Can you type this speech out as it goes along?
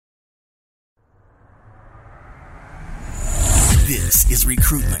This is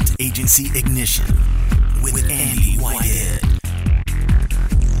Recruitment Agency Ignition with Andy Whitehead.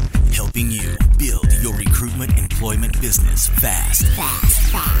 Helping you build your recruitment employment business fast.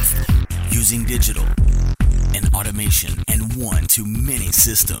 Using digital and automation and one-to-many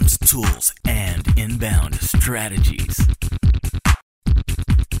systems, tools, and inbound strategies.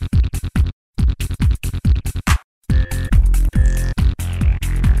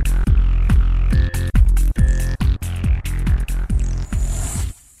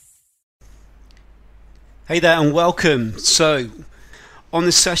 Hey there and welcome. So on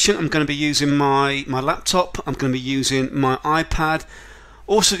this session I'm going to be using my laptop, I'm going to be using my iPad,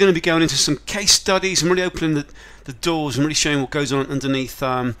 also going to be going into some case studies and really opening the doors and really showing what goes on underneath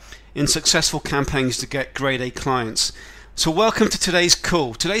in successful campaigns to get grade A clients. So welcome to today's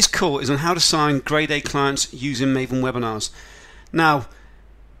call. Today's call is on how to sign grade A clients using Maven webinars. Now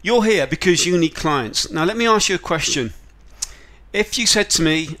you're here because you need clients. Now let me ask you a question. If you said to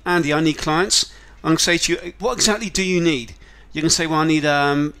me, Andy, I need clients, I'm going to say to you, what exactly do you need? You can say, well, I need.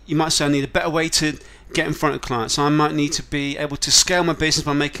 You might say, I need a better way to get in front of clients. I might need to be able to scale my business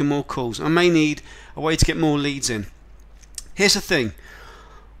by making more calls. I may need a way to get more leads in. Here's the thing.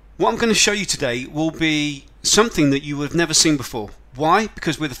 What I'm going to show you today will be something that you would have never seen before. Why?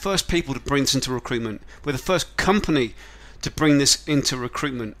 Because we're the first people to bring this into recruitment. We're the first company to bring this into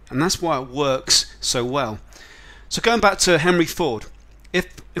recruitment. And that's why it works so well. So going back to Henry Ford.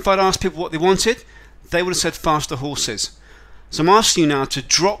 If I'd asked people what they wanted, they would have said faster horses. So I'm asking you now to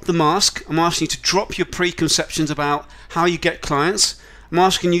drop the mask. I'm asking you to drop your preconceptions about how you get clients. I'm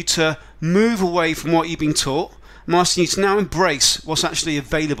asking you to move away from what you've been taught. I'm asking you to now embrace what's actually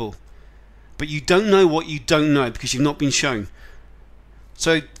available. But you don't know what you don't know because you've not been shown.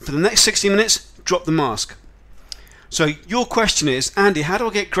 So for the next 60 minutes, drop the mask. So your question is, Andy, how do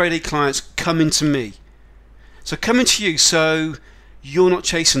I get grade A clients coming to me? So coming to you so you're not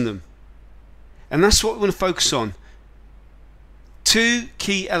chasing them. And that's what we want to focus on. Two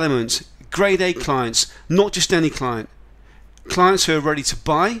key elements: grade A clients, not just any client. Clients who are ready to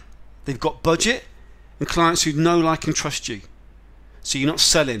buy, they've got budget, and clients who know, like, and trust you. So you're not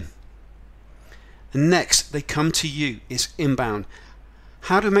selling. And next, they come to you. It's inbound.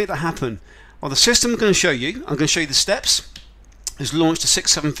 How do we make that happen? Well, the system I'm going to show you, I'm going to show you the steps, has launched a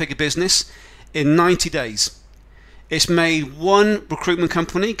 6-7 figure business in 90 days. It's made one recruitment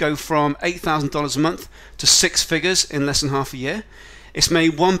company go from $8,000 a month to 6 figures in less than half a year. It's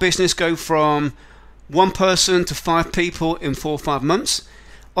made one business go from 1 person to 5 people in 4 or 5 months.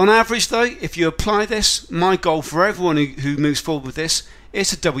 On average though, if you apply this, my goal for everyone who moves forward with this is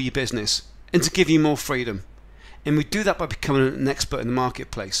to double your business and to give you more freedom. And we do that by becoming an expert in the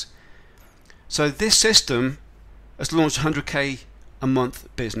marketplace. So this system has launched a 100K a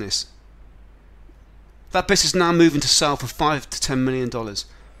month business. That business is now moving to sell for $5 to $10 million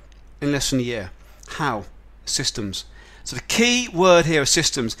in less than a year. How? Systems. So the key word here is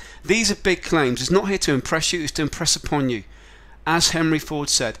systems. These are big claims. It's not here to impress you, it's to impress upon you. As Henry Ford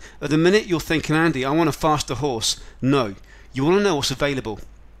said, at the minute you're thinking, Andy, I want a faster horse. No, you want to know what's available.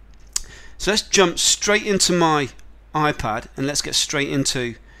 So let's jump straight into my iPad and let's get straight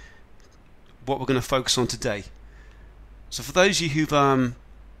into what we're going to focus on today. So for those of you who've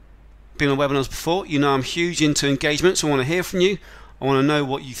been on webinars before, you know I'm huge into engagement, so I want to hear from you. I want to know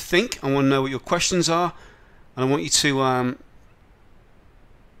what you think. I want to know what your questions are, and I want you to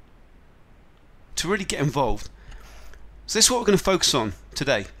really get involved. So this is what we're going to focus on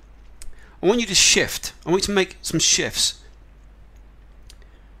today. I want you to shift. I want you to make some shifts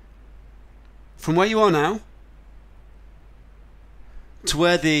from where you are now to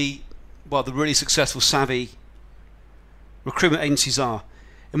where the really successful, savvy recruitment agencies are.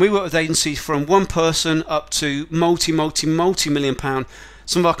 And we work with agencies from 1 person up to multi-million pound.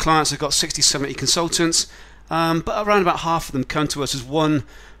 Some of our clients have got 60, 70 consultants, but around about half of them come to us as one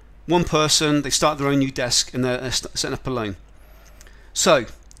person. They start their own new desk and they're setting up alone. So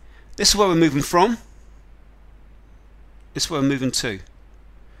this is where we're moving from. This is where we're moving to.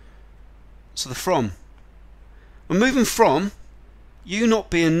 So the from. We're moving from you not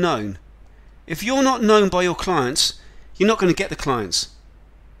being known. If you're not known by your clients, you're not going to get the clients.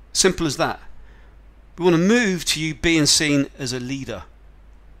 Simple as that. We want to move to you being seen as a leader,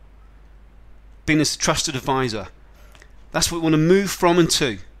 being as a trusted advisor. That's what we want to move from and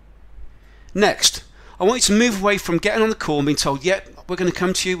to. Next, I want you to move away from getting on the call and being told, yep, we're going to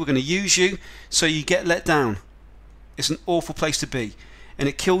come to you, we're going to use you, so you get let down. It's an awful place to be, and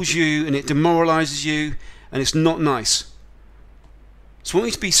it kills you and it demoralizes you, and it's not nice. So I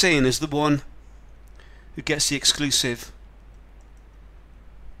want you to be seen as the one who gets the exclusive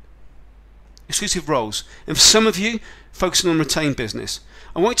exclusive roles. And for some of you, focusing on retained business.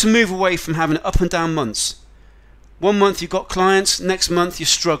 I want you to move away from having up and down months. 1 month you've got clients, next month you're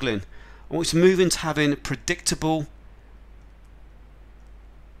struggling. I want you to move into having predictable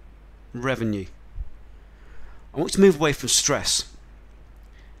revenue. I want you to move away from stress.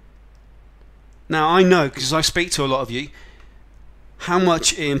 Now I know, because I speak to a lot of you, how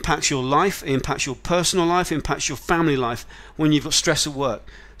much it impacts your life, it impacts your personal life, it impacts your family life when you've got stress at work.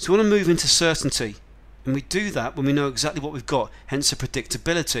 So we want to move into certainty. And we do that when we know exactly what we've got, hence the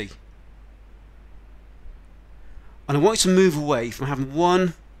predictability. And I want you to move away from having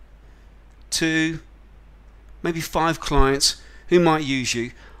 1, 2, maybe 5 clients who might use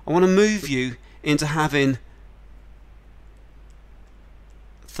you. I want to move you into having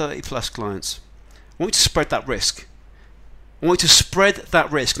 30 plus clients. I want you to spread that risk. I want you to spread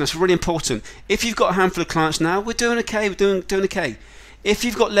that risk, and that's really important. If you've got a handful of clients now, we're doing okay, we're doing okay. If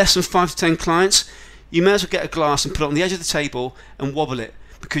you've got less than 5 to 10 clients, you may as well get a glass and put it on the edge of the table and wobble it,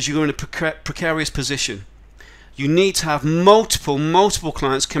 because you're in a precarious position. You need to have multiple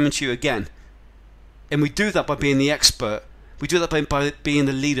clients coming to you again. And we do that by being the expert. We do that by being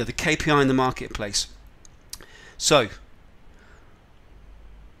the leader, the KPI in the marketplace. So,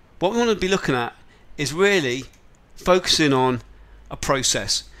 what we want to be looking at is really focusing on a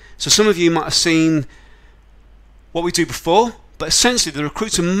process. So some of you might have seen what we do before, but essentially the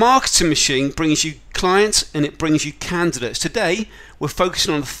recruiter marketing machine brings you clients and it brings you candidates. Today we're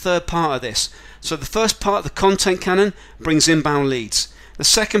focusing on the third part of this. So the first part, the content cannon, brings inbound leads. The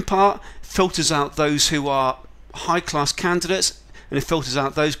second part filters out those who are high class candidates, and it filters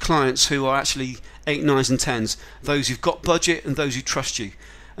out those clients who are actually 8, 9s and 10s, those who've got budget and those who trust you.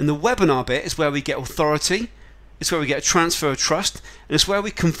 And the webinar bit is where we get authority, it's where we get a transfer of trust, and it's where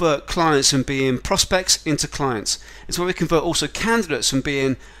we convert clients from being prospects into clients. It's where we convert also candidates from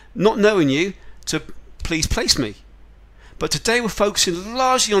being not knowing you to please place me. But today we're focusing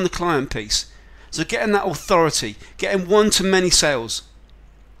largely on the client piece. So getting that authority, getting one-to-many sales.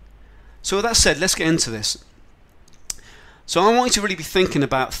 So with that said, let's get into this. So I want you to really be thinking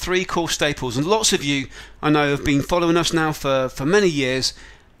about 3 core staples, and lots of you I know have been following us now for many years.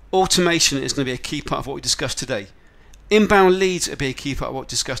 Automation is going to be a key part of what we discussed today. Inbound leads will be a key part of what we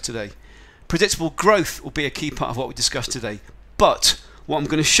discussed today. Predictable growth will be a key part of what we discussed today. But what I'm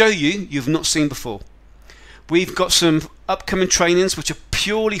going to show you, you've not seen before. We've got some upcoming trainings which are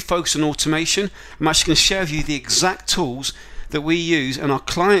purely focused on automation. I'm actually going to share with you the exact tools that we use and our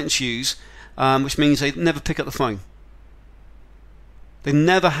clients use, which means they never pick up the phone. They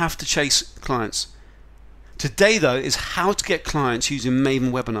never have to chase clients. Today though is how to get clients using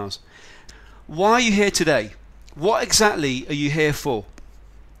Maven webinars. Why are you here today? What exactly are you here for?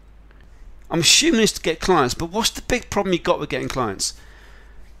 I'm assuming it's to get clients, but what's the big problem you've got with getting clients?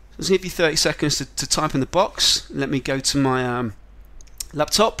 Let's give you 30 seconds to type in the box. Let me go to my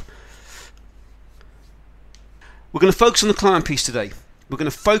laptop. We're going to focus on the client piece today. We're going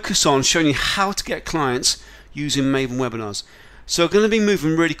to focus on showing you how to get clients using Maven webinars. So we're going to be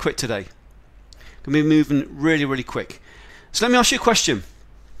moving really quick today. Going to be moving really quick. So let me ask you a question.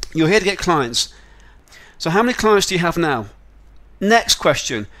 You're here to get clients. So how many clients do you have now? Next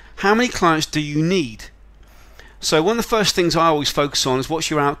question. How many clients do you need? So one of the first things I always focus on is what's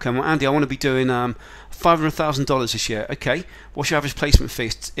your outcome? Well, Andy, I want to be doing $500,000 this year. Okay. What's your average placement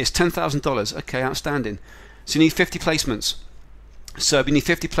fee? It's $10,000. Okay, outstanding. So you need 50 placements. So we need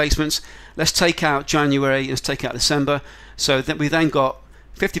 50 placements. Let's take out January, let's take out December. So that we then got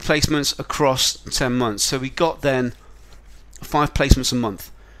 50 placements across 10 months. So we got then 5 placements a month.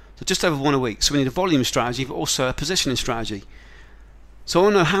 So just over 1 a week. So we need a volume strategy, but also a positioning strategy. So I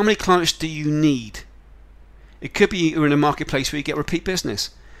want to know, how many clients do you need? It could be you're in a marketplace where you get repeat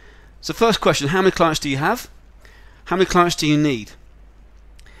business. So first question, how many clients do you have? How many clients do you need?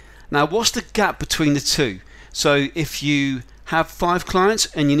 Now what's the gap between the two? So if you have 5 clients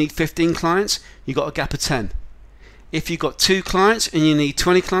and you need 15 clients, you've got a gap of 10. If you've got 2 clients and you need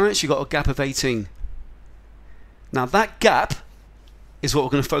 20 clients, you've got a gap of 18. Now that gap is what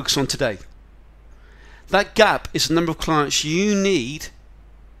we're going to focus on today. That gap is the number of clients you need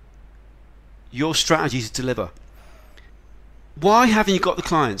your strategy to deliver. Why haven't you got the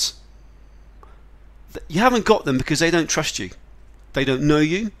clients? You haven't got them because they don't trust you. They don't know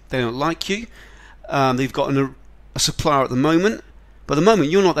you. They don't like you. They've got a supplier at the moment, but at the moment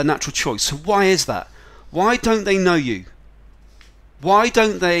you're not their natural choice. So why is that? Why don't they know you? Why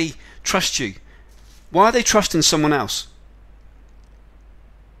don't they trust you? Why are they trusting someone else?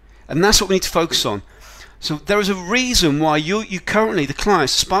 And that's what we need to focus on. So there is a reason why you currently, the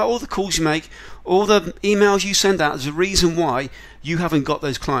clients, despite all the calls you make, all the emails you send out, there's a reason why you haven't got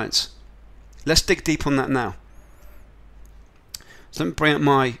those clients. Let's dig deep on that now. So let me bring up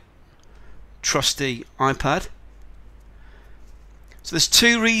my trusty iPad. So there's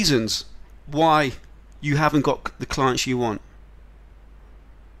 2 reasons why you haven't got the clients you want.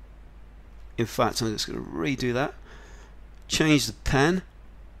 In fact, I'm just going to redo that. Change the pen.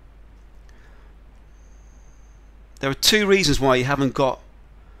 There are 2 reasons why you haven't got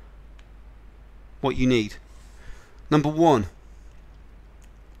what you need. Number 1,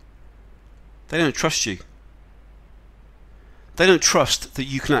 they don't trust you. They don't trust that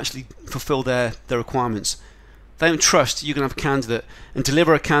you can actually fulfill their requirements. They don't trust you can have a candidate and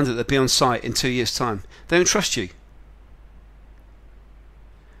deliver a candidate that'll be on site in 2 years' time. They don't trust you.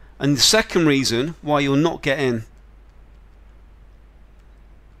 And the second reason why you're not getting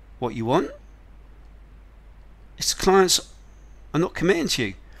what you want is the clients are not committing to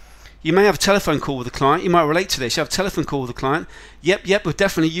you. You may have a telephone call with a client. You might relate to this. You have a telephone call with a client. Yep, we'll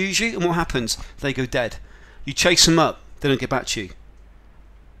definitely use you. And what happens? They go dead. You chase them up. They don't get back to you.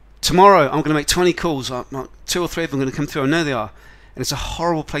 Tomorrow, I'm going to make 20 calls. 2 or 3 of them are going to come through. I know they are. And it's a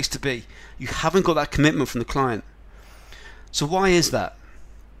horrible place to be. You haven't got that commitment from the client. So why is that?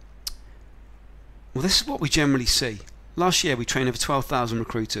 Well, this is what we generally see. Last year, we trained over 12,000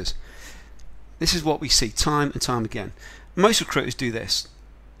 recruiters. This is what we see time and time again. Most recruiters do this.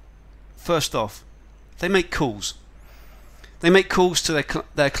 First off, they make calls. They make calls to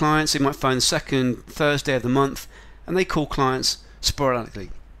their clients. They might phone the second Thursday of the month, and they call clients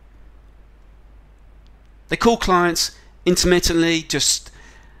sporadically. They call clients intermittently.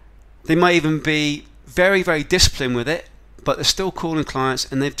 They might even be very, very disciplined with it, but they're still calling clients,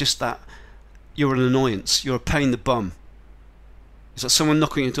 and they've just that. You're an annoyance. You're a pain in the bum. It's like someone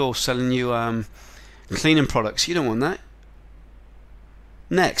knocking on your door selling you cleaning products. You don't want that.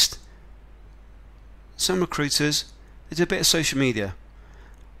 Next, some recruiters, they do a bit of social media.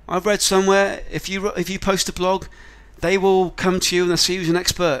 I've read somewhere if you post a blog, they will come to you and they'll see you as an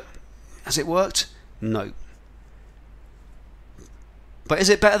expert. Has it worked? No. But is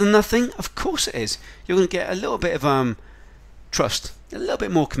it better than nothing? Of course it is. You're going to get a little bit of trust, a little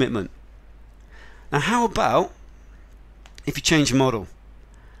bit more commitment. Now, how about if you change your model?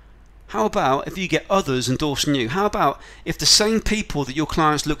 How about if you get others endorsing you? How about if the same people that your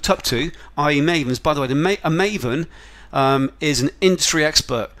clients looked up to, i.e. Mavens, by the way, a Maven is an industry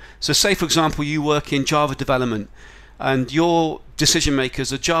expert. So say, for example, you work in Java development and your decision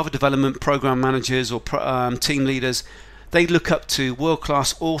makers are Java development program managers or team leaders. They look up to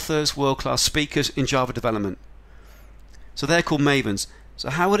world-class authors, world-class speakers in Java development. So they're called Mavens. So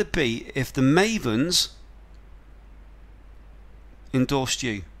how would it be if the Mavens endorsed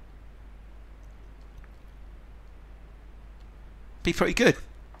you? Be pretty good.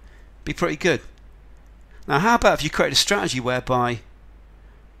 Be pretty good. Now, how about if you create a strategy whereby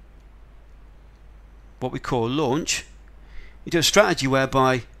what we call launch, you do a strategy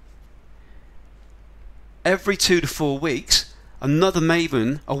whereby every 2 to 4 weeks, another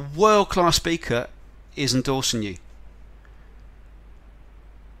Maven, a world-class speaker, is endorsing you.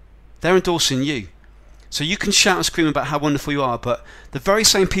 They're endorsing you. So you can shout and scream about how wonderful you are, but the very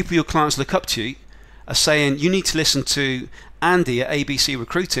same people your clients look up to are saying, you need to listen to Andy at ABC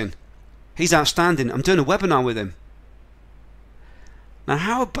Recruiting. He's outstanding. I'm doing a webinar with him. Now,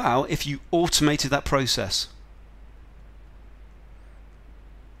 how about if you automated that process?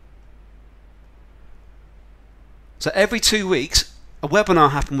 So every 2 weeks, a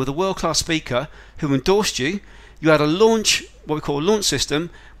webinar happened with a world-class speaker who endorsed you. You had a launch, what we call a launch system,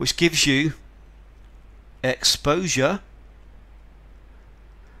 which gives you exposure.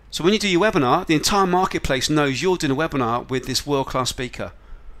 So when you do your webinar, the entire marketplace knows you're doing a webinar with this world-class speaker.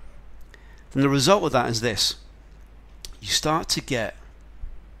 And the result of that is this. You start to get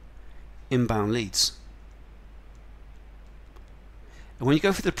inbound leads. And when you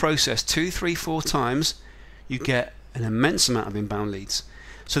go through the process 2, 3, 4 times, you get an immense amount of inbound leads.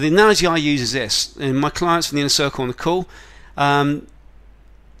 So the analogy I use is this. And my clients from the inner circle on the call, the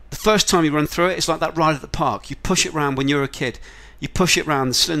first time you run through it, it's like that ride at the park. You push it around when you're a kid. You push it around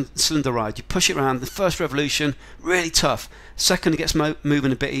the cylinder ride. You push it around the first revolution, really tough. Second, it gets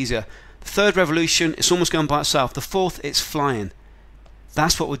moving a bit easier. The third revolution, it's almost going by itself. The fourth, it's flying.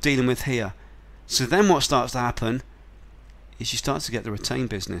 That's what we're dealing with here. So then what starts to happen is you start to get the retained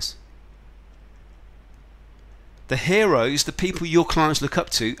business. The heroes, the people your clients look up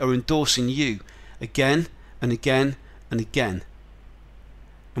to, are endorsing you again and again and again.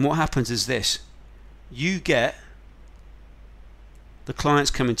 And what happens is this. You get the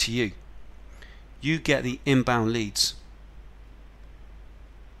clients coming to you. You get the inbound leads.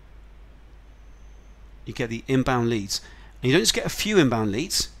 You get the inbound leads. And you don't just get a few inbound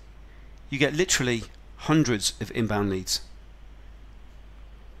leads. you get literally hundreds of inbound leads.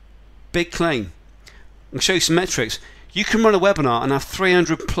 Big claim. I'll show you some metrics. You can run a webinar and have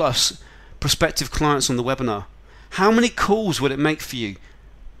 300 plus prospective clients on the webinar. How many calls would it make for you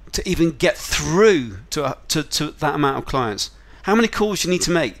to even get through to that amount of clients? How many calls do you need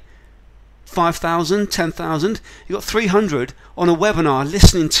to make? 5,000, 10,000? You've got 300 on a webinar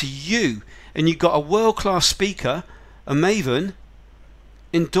listening to you, and you've got a world-class speaker, a Maven,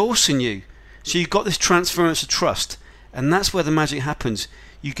 endorsing you. So you've got this transference of trust, and that's where the magic happens.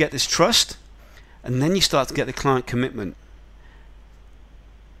 You get this trust, and then you start to get the client commitment.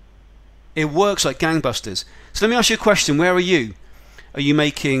 It works like gangbusters. So let me ask you a question. Where are you? Are you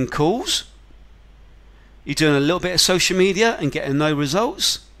making calls? You're doing a little bit of social media and getting no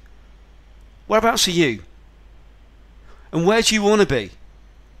results? Whereabouts are you? And where do you want to be?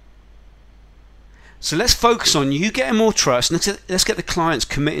 So let's focus on you getting more trust, and let's get the clients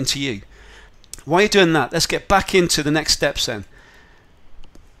committing to you. While you're doing that, let's get back into the next steps then.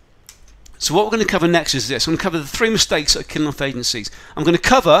 So what we're going to cover next is this. I'm going to cover the 3 mistakes that are killing off agencies. I'm going to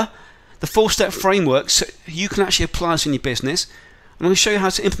cover the 4-step framework so you can actually apply this in your business. I'm going to show you how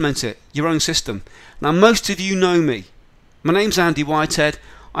to implement it, your own system. Now, most of you know me. My name's Andy Whitehead.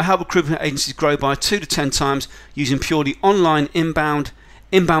 I help recruitment agencies grow by 2 to 10 times using purely online inbound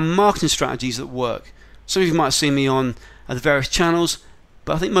marketing strategies that work. Some of you might have seen me on the various channels,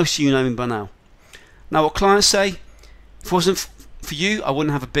 but I think most of you know me by now. Now, what clients say, if it wasn't for you, I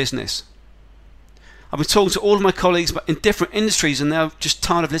wouldn't have a business. I've been talking to all of my colleagues in different industries, and they're just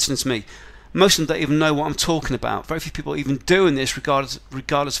tired of listening to me. Most of them don't even know what I'm talking about. Very few people are even doing this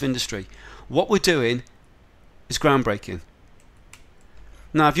regardless of industry. What we're doing is groundbreaking.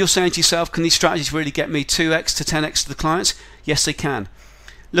 Now, if you're saying to yourself, can these strategies really get me 2x to 10x to the clients? Yes, they can.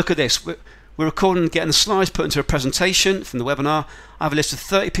 Look at this. We're recording and getting the slides put into a presentation from the webinar. I have a list of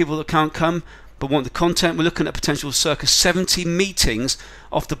 30 people that can't come but want the content. We're looking at potential circa 70 meetings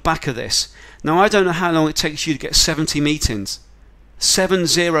off the back of this. Now, I don't know how long it takes you to get 70 meetings.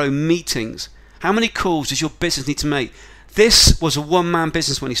 70 meetings. How many calls does your business need to make? This was a one-man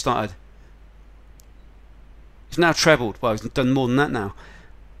business when he started. He's now trebled. Well, he's done more than that now.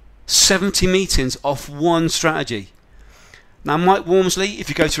 70 meetings off one strategy. Now, Mike Walmsley, if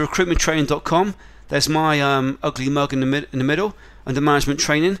you go to recruitmenttraining.com, there's my ugly mug in the middle under management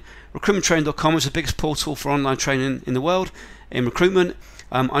training. Recruitmenttraining.com is the biggest portal for online training in the world in recruitment.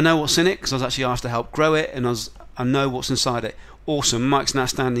 I know what's in it because I was actually asked to help grow it, and I know what's inside it. Awesome. Mike's an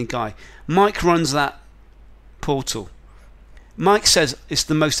outstanding guy. Mike runs that portal. Mike says it's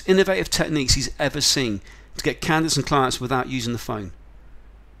the most innovative techniques he's ever seen to get candidates and clients without using the phone.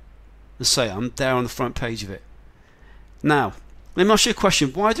 Let's say I'm there on the front page of it. Now, let me ask you a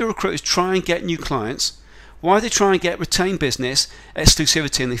question. Why do recruiters try and get new clients? Why do they try and get retained business,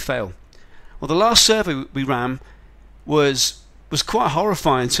 exclusivity, and they fail? Well, the last survey we ran was quite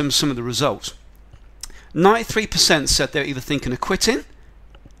horrifying in terms of some of the results. 93% said they were either thinking of quitting,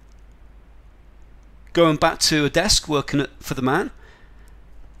 going back to a desk working for the man.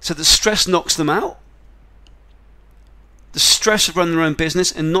 So the stress knocks them out. The stress of running their own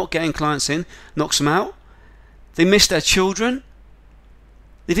business and not getting clients in knocks them out. They miss their children.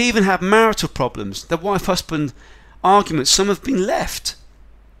 They've even had marital problems. Their wife-husband arguments. Some have been left.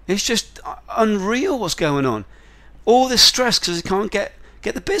 It's just unreal what's going on. All this stress because they can't get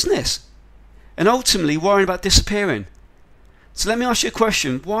the business. And ultimately worrying about disappearing. So let me ask you a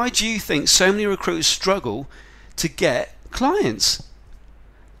question. Why do you think so many recruiters struggle to get clients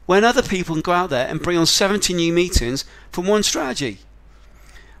when other people can go out there and bring on 70 new meetings from one strategy?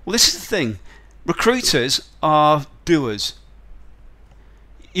 Well, this is the thing. Recruiters are doers.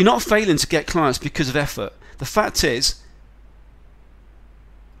 You're not failing to get clients because of effort. The fact is,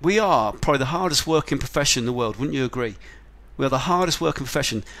 we are probably the hardest working profession in the world. Wouldn't you agree? We are the hardest working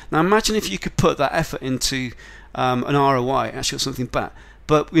profession. Now imagine if you could put that effort into an ROI and actually got something back.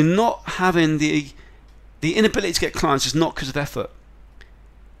 But we're not having the inability to get clients is not because of effort.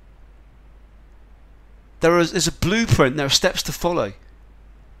 There's a blueprint, there are steps to follow.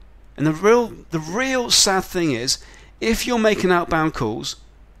 And the real sad thing is, if you're making outbound calls,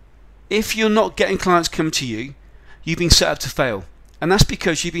 if you're not getting clients come to you, you've been set up to fail. And that's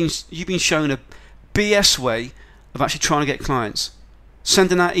because you've been shown a BS way of actually trying to get clients.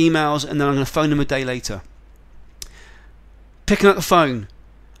 Sending out emails and then I'm going to phone them a day later. Picking up the phone.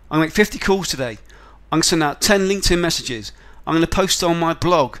 I'm going to make 50 calls today. I'm going to send out 10 LinkedIn messages. I'm going to post on my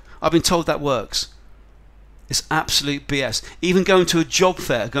blog. I've been told that works. It's absolute BS. Even going to a job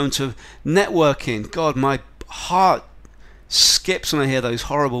fair, going to networking. God, my heart skips when I hear those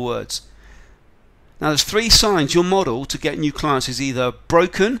horrible words. Now there's 3 signs your model to get new clients is either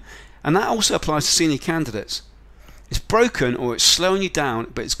broken, And that also applies to senior candidates. It's broken or it's slowing you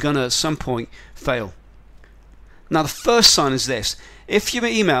down, but it's going to at some point fail. Now the first sign is this. If your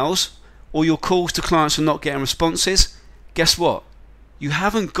emails or your calls to clients are not getting responses, guess what? You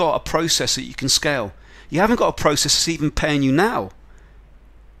haven't got a process that you can scale. You haven't got a process that's even paying you now.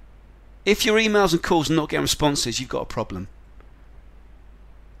 If your emails and calls are not getting responses, you've got a problem.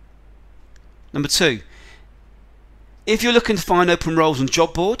 Number 2, if you're looking to find open roles on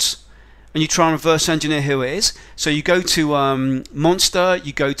job boards and you try and reverse engineer who it is, so you go to Monster,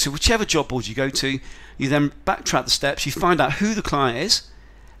 you go to whichever job board you go to, you then backtrack the steps, you find out who the client is,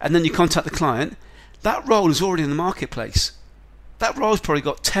 and then you contact the client. That role is already in the marketplace. That role's probably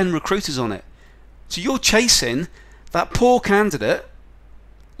got 10 recruiters on it. So you're chasing that poor candidate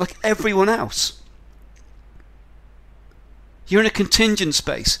like everyone else. You're in a contingent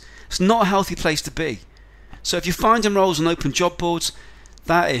space. It's not a healthy place to be. So if you're finding roles on open job boards,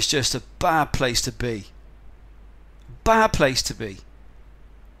 that is just a bad place to be. Bad place to be.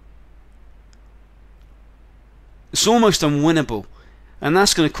 It's almost unwinnable, and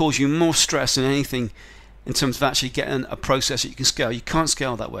that's going to cause you more stress than anything in terms of actually getting a process that you can scale. You can't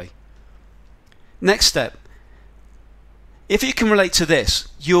scale that way. Next step. If you can relate to this,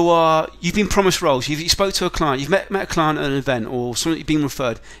 you've been promised roles, you spoke to a client, you've met a client at an event or something, you've been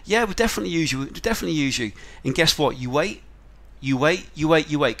referred. Yeah, we'll definitely use you. And guess what? You wait.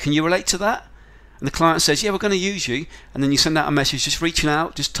 Can you relate to that? And the client says, yeah, we're going to use you. And then you send out a message just reaching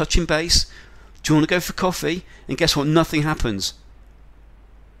out, just touching base. Do you want to go for coffee? And guess what? Nothing happens.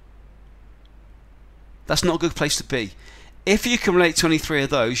 That's not a good place to be. If you can relate to any 3 of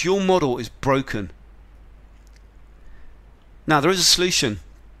those, your model is broken. Now there is a solution.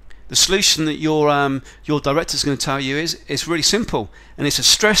 The solution that your director is going to tell you is really simple, and it's a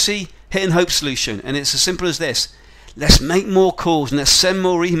stressy hit and hope solution, and it's as simple as this. Let's make more calls and let's send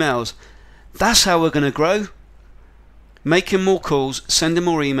more emails. That's how we're going to grow. Making more calls, sending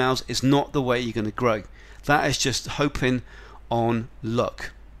more emails is not the way you're going to grow. That is just hoping on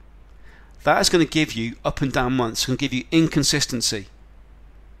luck. That is going to give you up and down months. It's going to give you inconsistency.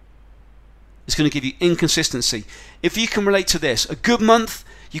 It's going to give you inconsistency. If you can relate to this, a good month,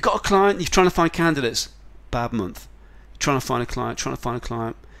 you've got a client, you're trying to find candidates. Bad month. You're trying to find a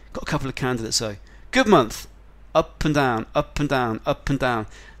client. Got a couple of candidates though. Good month. Up and down, up and down, up and down.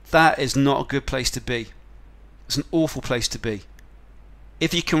 That is not a good place to be. It's an awful place to be.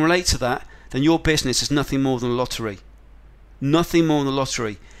 If you can relate to that, then your business is nothing more than a lottery. Nothing more than a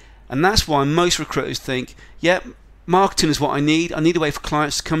lottery. And that's why most recruiters think, yeah, marketing is what I need. I need a way for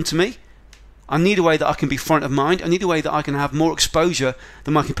clients to come to me. I need a way that I can be front of mind. I need a way that I can have more exposure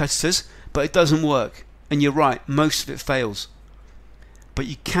than my competitors. But it doesn't work. And you're right, most of it fails. But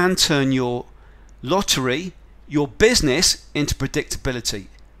you can turn your lottery, your business, into predictability.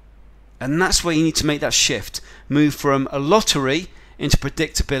 And that's where you need to make that shift. Move from a lottery into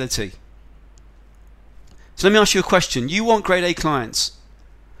predictability. So let me ask you a question. You want grade A clients.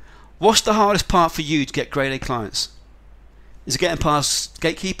 What's the hardest part for you to get grade A clients? Is it getting past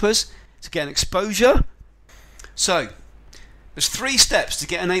gatekeepers? Is it getting exposure? So, there's 3 steps to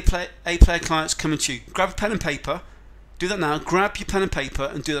get an A player clients coming to you. Grab a pen and paper. Do that now. Grab your pen and paper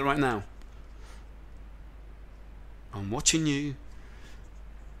and do that right now. I'm watching you.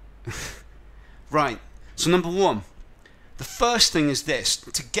 Right. So number 1. The first thing is this.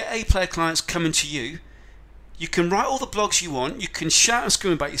 To get A player clients coming to you, you can write all the blogs you want. You can shout and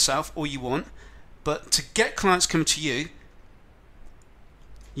scream about yourself all you want. But to get clients coming to you,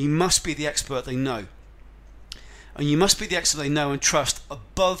 you must be the expert they know. And you must be the expert they know and trust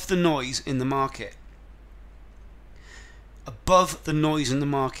above the noise in the market. Above the noise in the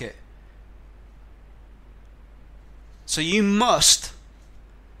market. So you must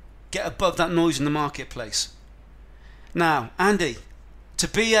get above that noise in the marketplace. Now, Andy, to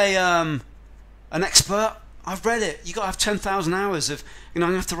be an expert, I've read it. You got to have 10,000 hours of, I'm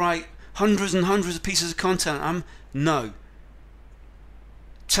going to have to write hundreds and hundreds of pieces of content. No.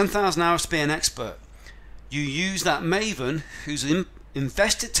 10,000 hours to be an expert. You use that Maven who's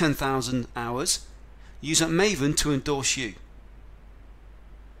invested 10,000 hours, use that Maven to endorse you.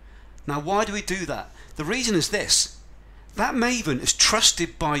 Now, why do we do that? The reason is this. That Maven is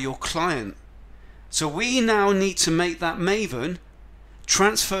trusted by your client. So we now need to make that Maven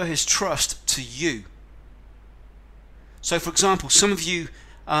transfer his trust to you. So for example, some of you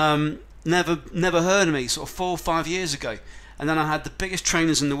never heard of me sort of 4 or 5 years ago. And then I had the biggest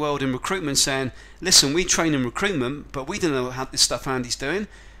trainers in the world in recruitment saying, listen, we train in recruitment, but we don't know how this stuff Andy's doing.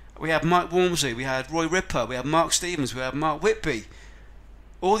 We had Mike Walmsley, we had Roy Ripper, we had Mark Stevens, we had Mark Whitby.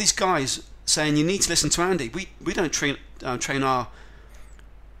 All these guys saying you need to listen to Andy. We don't train our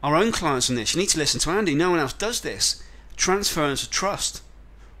our own clients on this. You need to listen to Andy. No one else does this. Transference of trust.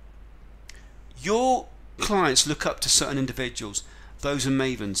 Your clients look up to certain individuals. Those are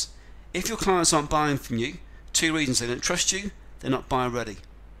mavens. If your clients aren't buying from you, 2 reasons: they don't trust you, they're not buyer ready.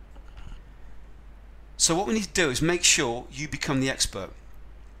 So what we need to do is make sure you become the expert.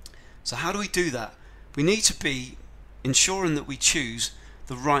 So how do we do that? We need to be ensuring that we choose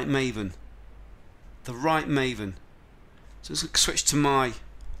the right maven. The right maven. So let's switch to my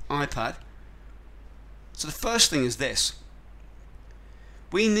iPad. So the first thing is this.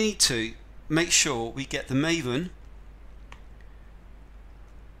 We need to make sure we get the maven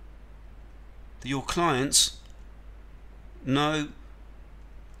that your clients know,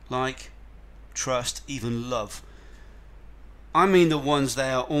 like, trust, even love. I mean the ones they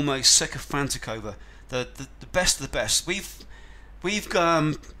are almost sycophantic over. The best of the best. We've got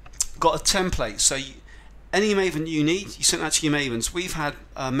a template. So any maven you need, you send that to your mavens. We've had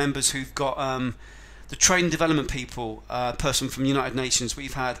members who've got the training development people, person from United Nations.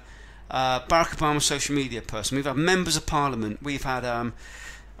 We've had Barack Obama social media person. We've had members of Parliament. We've had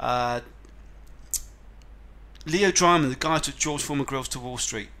Leo Dryman, the guy who took George Foreman Grills to Wall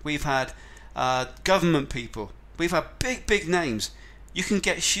Street. We've had government people. We've had big names. You can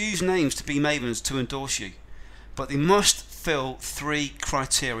get huge names to be mavens to endorse you, but they must fill 3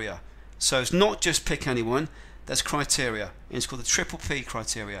 criteria. So it's not just pick anyone. There's criteria, and it's called the triple P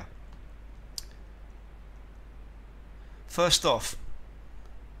criteria. First off,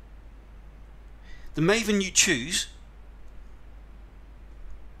 the maven you choose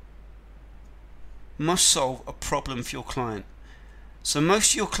must solve a problem for your client. So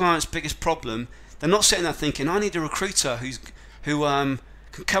most of your clients' biggest problem, they're not sitting there thinking, I need a recruiter who can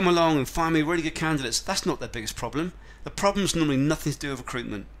come along and find me really good candidates. That's not their biggest problem. The problem's normally nothing to do with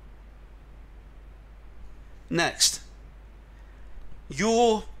recruitment. Next,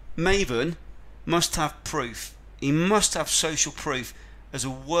 your maven must have proof. He must have social proof as a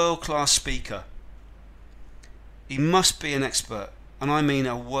world-class speaker. He must be an expert, and I mean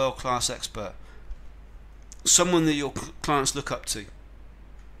a world-class expert. Someone that your clients look up to.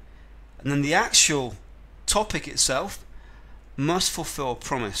 And then the actual topic itself must fulfill a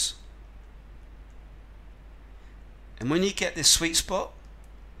promise. And when you get this sweet spot,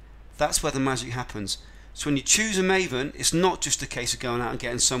 that's where the magic happens. So when you choose a maven, it's not just a case of going out and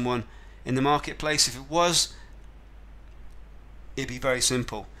getting someone in the marketplace. If it was, it'd be very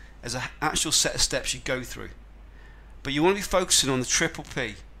simple. There's an actual set of steps you go through. But you want to be focusing on the triple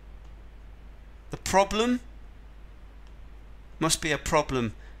P. The problem must be a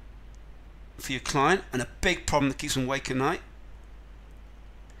problem for your client and a big problem that keeps them awake at night.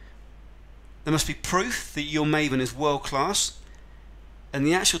 There must be proof that your maven is world class, and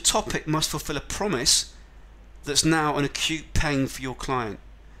the actual topic must fulfill a promise that's now an acute pain for your client.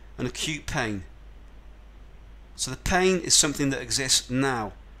 An acute pain. So the pain is something that exists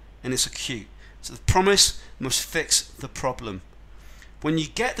now, and it's acute. So the promise must fix the problem. When you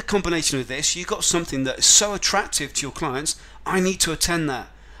get the combination of this, you've got something that is so attractive to your clients. I need to attend that.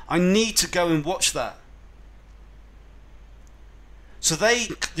 I need to go and watch that. So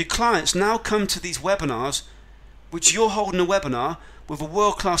your clients now come to these webinars, which you're holding a webinar with a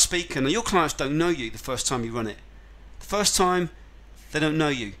world-class speaker. Now your clients don't know you the first time you run it. The first time, they don't know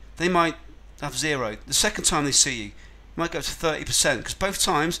you. They might have 0. The second time they see you might go to 30%, because both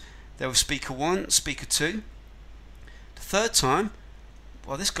times they were speaker 1, speaker 2. The third time,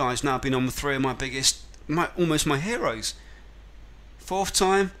 well, this guy's now been on with 3 of my biggest, almost my heroes. Fourth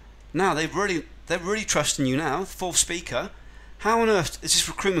time, now they're really trusting you now. Fourth speaker. How on earth is this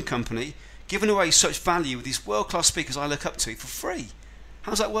recruitment company giving away such value with these world-class speakers I look up to for free?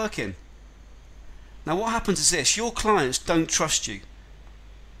 How's that working? Now what happens is this: your clients don't trust you.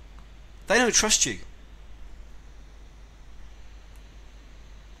 They don't trust you.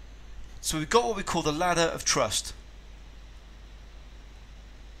 So we've got what we call the ladder of trust.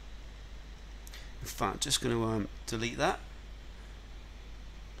 In fact, just going to delete that.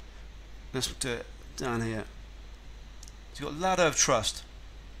 Let's do it down here. So you've got ladder of trust.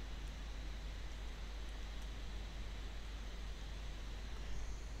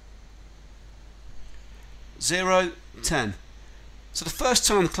 Zero, 10. So the first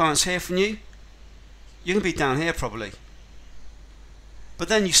time the clients hear from you, you're going to be down here probably. But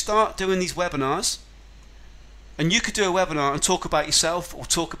then you start doing these webinars, and you could do a webinar and talk about yourself or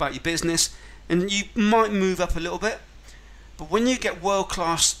talk about your business, and you might move up a little bit. But when you get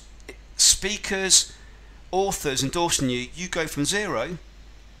world-class speakers, authors endorsing you, you go from 0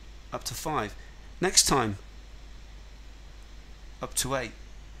 up to 5. Next time, up to 8.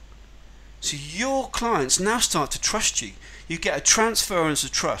 So your clients now start to trust you. You get a transference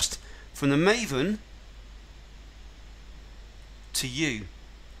of trust from the Maven to you.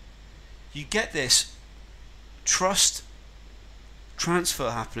 You get this trust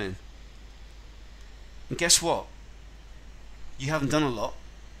transfer happening. And guess what? You haven't done a lot.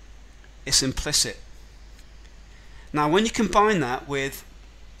 It's implicit. Now when you combine that with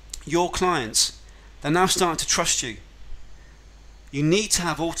your clients, they're now starting to trust you. You need to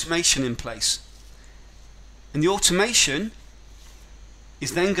have automation in place. And the automation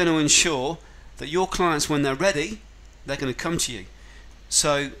is then going to ensure that your clients, when they're ready, they're going to come to you.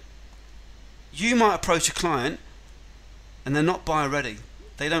 So you might approach a client and they're not buyer ready.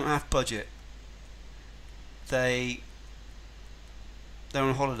 They don't have budget. They're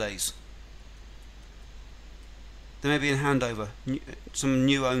on holidays. They may be in handover. Someone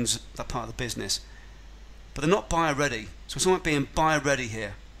new owns that part of the business. But they're not buyer ready. So it's not being buyer ready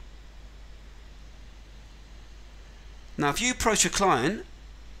here. Now if you approach a client,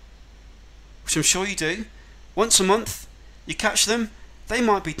 which I'm sure you do, once a month, you catch them, they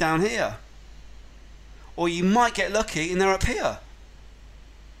might be down here. Or you might get lucky and they're up here.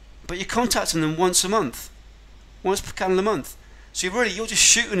 But you're contacting them once a month. Once per calendar month. So you're just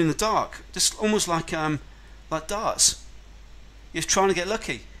shooting in the dark. Just almost like darts. You're just trying to get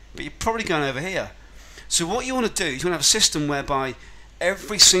lucky. But you're probably going over here. So what you want to do is you want to have a system whereby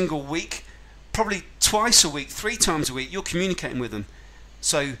every single week, probably twice a week, 3 times a week, you're communicating with them.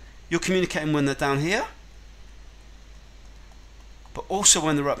 So you're communicating when they're down here, but also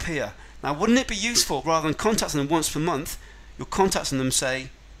when they're up here. Now wouldn't it be useful, rather than contacting them once per month, you're contacting them, say,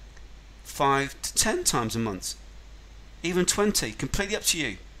 5 to 10 times a month, even 20, completely up to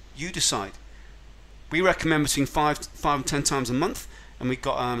you. You decide. We recommend between 5 and 10 times a month, and we've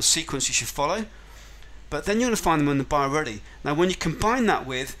got a sequence you should follow. But then you're going to find them when the buyer ready. Now when you combine that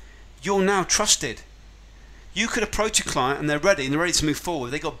with, you're now trusted. You could approach a client and they're ready to move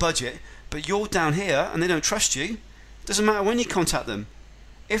forward. They got budget, but you're down here and they don't trust you. Doesn't matter when you contact them.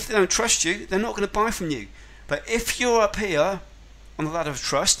 If they don't trust you, they're not going to buy from you. But if you're up here on the ladder of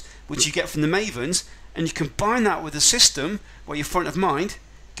trust, which you get from the Mavens, and you combine that with a system where you're front of mind,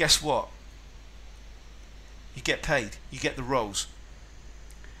 guess what? You get paid. You get the roles.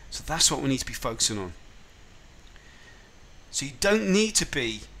 So that's what we need to be focusing on. So you don't need to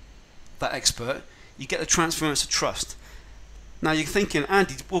be that expert. You get the transference of trust. Now you're thinking,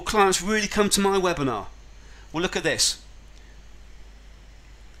 Andy, will clients really come to my webinar? Well, look at this.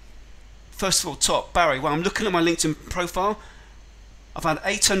 First of all, top, Barry, well, I'm looking at my LinkedIn profile. I've had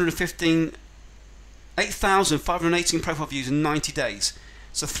 8,518 profile views in 90 days.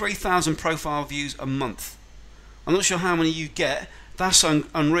 So 3,000 profile views a month. I'm not sure how many you get. That's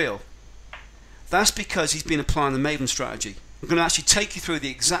unreal. That's because he's been applying the Maven strategy. I'm going to actually take you through the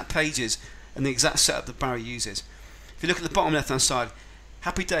exact pages and the exact setup that Barry uses. If you look at the bottom left hand side,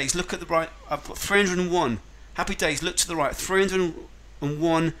 happy days, look at the right, I've got 301. Happy days, look to the right,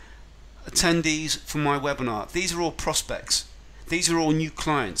 301 attendees for my webinar. These are all prospects. These are all new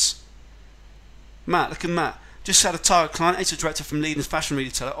clients. Matt, look at Matt. Just had a target client, editor director from leading fashion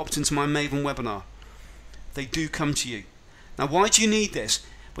retailer, opt into my Maven webinar. They do come to you. Now why do you need this?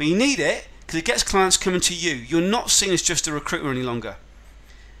 Well, you need it because it gets clients coming to you. You're not seen as just a recruiter any longer.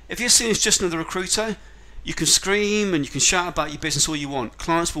 If you're seen as just another recruiter, you can scream and you can shout about your business all you want.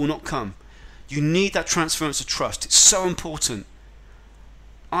 Clients will not come. You need that transference of trust. It's so important.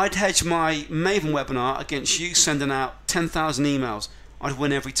 I'd hedge my Maven webinar against you sending out 10,000 emails. I'd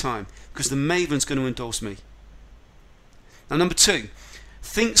win every time because the Maven's going to endorse me. Now number 2,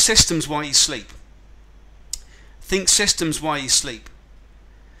 think systems while you sleep. Think systems while you sleep.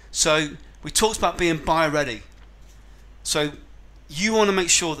 So we talked about being buyer ready. So you want to make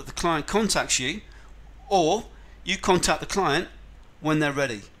sure that the client contacts you, or you contact the client when they're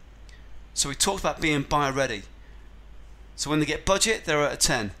ready. So we talked about being buyer ready. So when they get budget, they're at a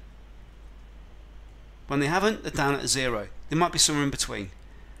 10. When they haven't, they're down at a 0. There might be somewhere in between.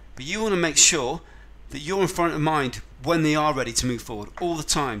 But you want to make sure that you're in front of mind when they are ready to move forward, all the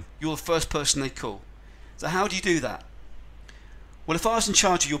time. You're the first person they call. So how do you do that? Well, if I was in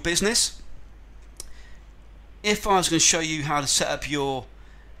charge of your business, if I was going to show you how to set up your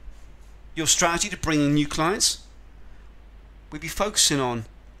strategy to bring in new clients, we'd be focusing on,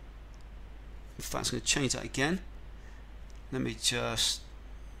 in fact, I'm going to change that again. Let me just,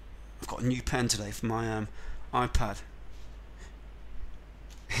 I've got a new pen today for my iPad.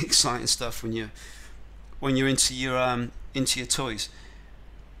 Exciting stuff when you're into your toys.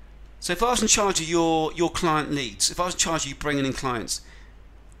 So if I was in charge of your client leads, if I was in charge of you bringing in clients,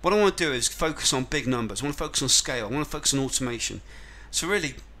 what I want to do is focus on big numbers. I want to focus on scale. I want to focus on automation. So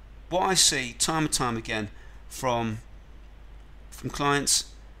really, what I see time and time again from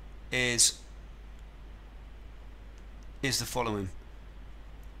clients is the following.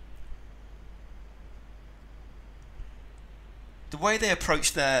 The way they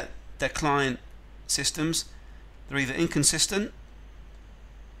approach their client systems, they're either inconsistent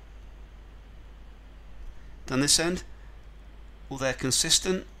down this end, or they're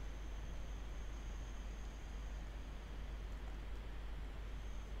consistent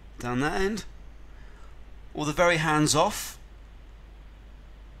down that end, or they're very hands off.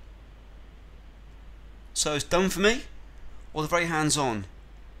 So it's done for me, or they're very hands on.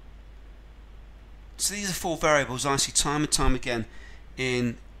 So these are 4 variables I see time and time again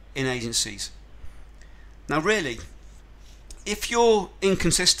in agencies. Now really, if you're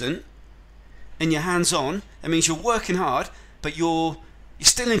inconsistent and you're hands on, that means you're working hard, but you're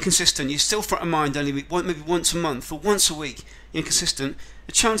still inconsistent, you're still front of mind only maybe once a month or once a week, you're inconsistent,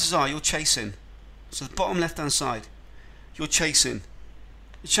 the chances are you're chasing. So the bottom left hand side, you're chasing.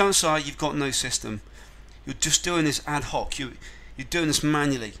 The chances are you've got no system. You're just doing this ad hoc, you're doing this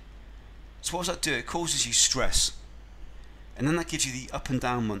manually. So what does that do? It causes you stress. And then that gives you the up and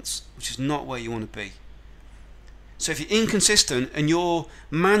down months, which is not where you want to be. So if you're inconsistent and you're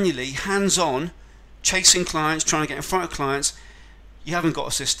manually, hands-on, chasing clients, trying to get in front of clients, you haven't got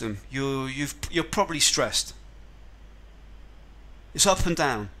a system. You're probably stressed. It's up and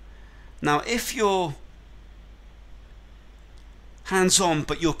down. Now if you're hands-on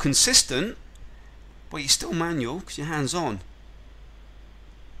but you're consistent, well, you're still manual because you're hands-on.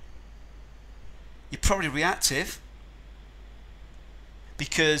 You're probably reactive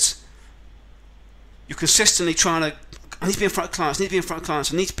because you're consistently trying to, I need to be in front of clients, I need to be in front of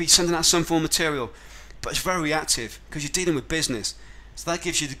clients, I need to be sending out some form of material, but it's very reactive because you're dealing with business. So that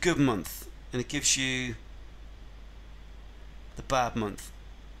gives you the good month and it gives you the bad month.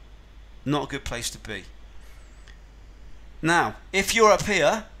 Not a good place to be. Now, if you're up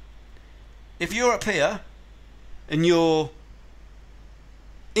here and you're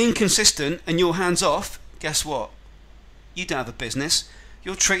inconsistent and you're hands off, guess what? You don't have a business.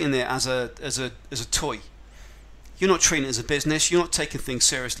 You're treating it as a toy. You're not treating it as a business. You're not taking things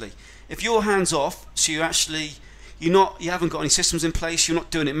seriously. If you're hands off, so you haven't got any systems in place, you're not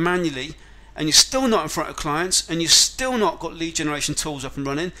doing it manually, and you're still not in front of clients, and you've still not got lead generation tools up and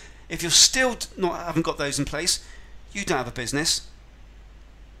running, if you're still haven't got those in place, you don't have a business.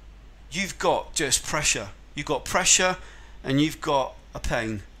 You've got just pressure. You've got pressure and you've got a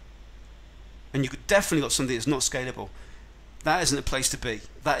pain. And you've definitely got something that's not scalable. That isn't a place to be.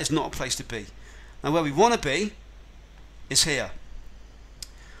 That is not a place to be. Now where we want to be is here.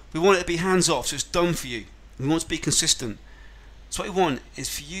 We want it to be hands off, so it's done for you. We want to be consistent. So what we want is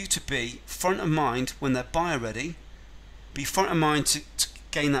for you to be front of mind when they're buyer ready, be front of mind to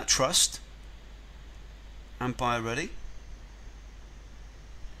gain that trust and buyer ready.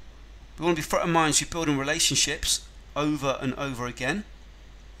 We want to be front of mind so you're building relationships over and over again.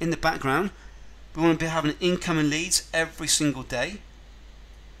 In the background, we want to be having incoming leads every single day.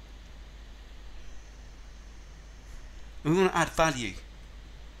 And we want to add value.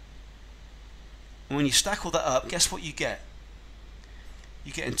 And when you stack all that up, guess what you get?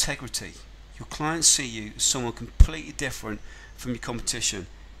 You get integrity. Your clients see you as someone completely different from your competition,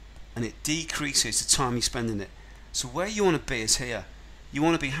 and it decreases the time you spend in it. So where you want to be is here. You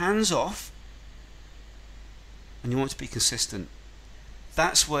want to be hands off and you want to be consistent.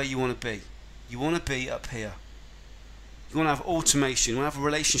 That's where you want to be. You want to be up here. You want to have automation. You want to have a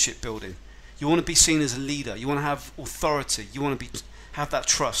relationship building. You want to be seen as a leader. You want to have authority. You want to have that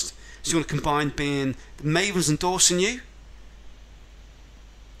trust. So you want to combine being the Mavens endorsing you,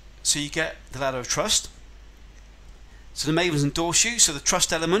 so you get the ladder of trust. So the Mavens endorse you, so the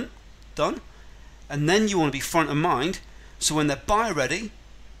trust element done. And then you want to be front of mind, so when they're buyer ready,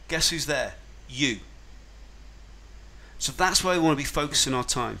 guess who's there? You. So that's where we want to be focusing our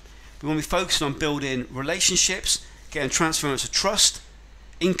time. We want to be focusing on building relationships, getting transference of trust,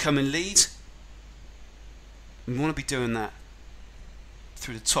 incoming leads. We want to be doing that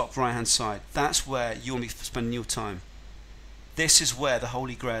through the top right hand side. That's where you want to be spending your time. This is where the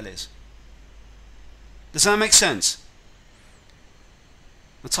Holy Grail is. Does that make sense?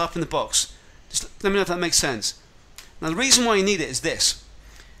 I'll type in the box. Just let me know if that makes sense. Now the reason why you need it is this.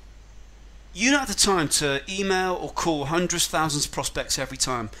 You don't have the time to email or call hundreds, thousands of prospects every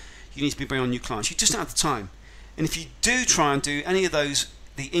time you need to be bringing on new clients. You just don't have the time. And if you do try and do any of those,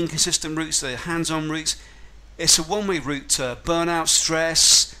 the inconsistent routes, the hands-on routes, it's a one-way route to burnout,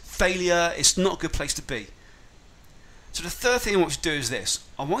 stress, failure. It's not a good place to be. So the third thing I want you to do is this.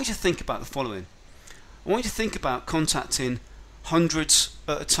 I want you to think about the following. I want you to think about contacting hundreds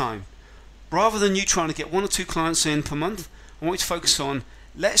at a time. Rather than you trying to get 1 or 2 clients in per month, I want you to focus on,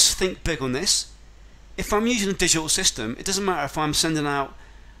 let's think big on this. If I'm using a digital system, it doesn't matter if I'm sending out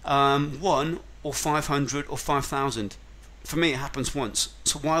 1 or 500 or 5,000. For me, it happens once.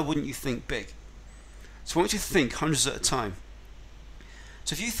 So why wouldn't you think big? So I want you to think hundreds at a time.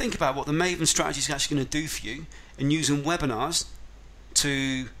 So if you think about what the Maven strategy is actually going to do for you, and using webinars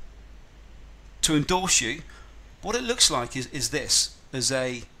to endorse you, what it looks like is this as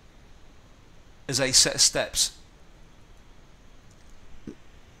a set of steps.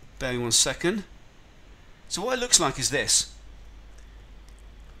 Bear me 1 second. So what it looks like is this.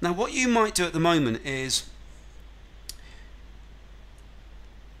 Now what you might do at the moment is,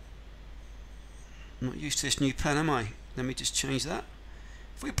 I'm not used to this new pen, am I? Let me just change that.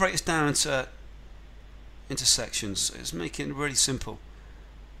 If we break this down into sections, let's make it really simple.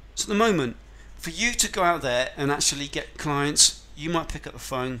 So at the moment, for you to go out there and actually get clients, you might pick up the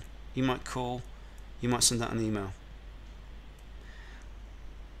phone, you might call, you might send out an email.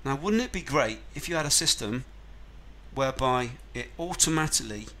 Now wouldn't it be great if you had a system whereby it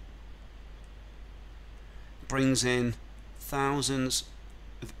automatically brings in thousands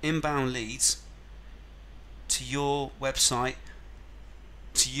of inbound leads to your website,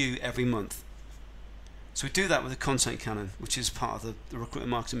 to you every month? So we do that with the content cannon, which is part of the recruitment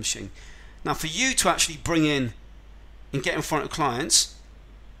marketing machine. Now for you to actually bring in and get in front of clients,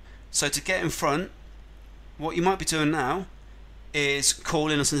 so to get in front, what you might be doing now is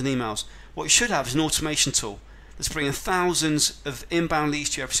calling and sending emails. What you should have is an automation tool that's bringing thousands of inbound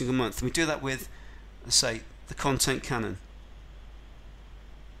leads to you every single month, and we do that with, let's say, the content cannon.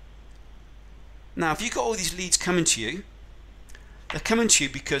 Now if you've got all these leads coming to you, they're coming to you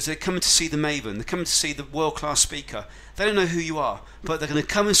because they're coming to see the Maven, they're coming to see the world-class speaker. They don't know who you are, but they're going to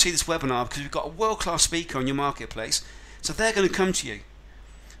come and see this webinar because we've got a world-class speaker on your marketplace, so they're going to come to you.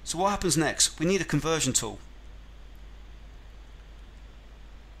 So what happens next? We need a conversion tool.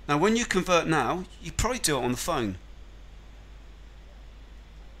 Now when you convert now, you probably do it on the phone.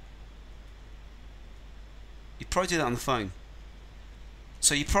 You probably do that on the phone.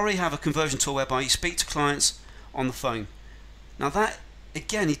 So you probably have a conversion tool whereby you speak to clients on the phone. Now that,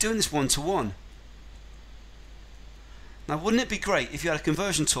 again, you're doing this one-to-one. Now wouldn't it be great if you had a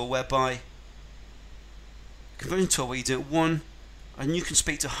conversion tool where you do it one, and you can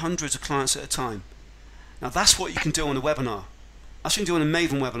speak to hundreds of clients at a time. Now that's what you can do on a webinar. That's what you can do on a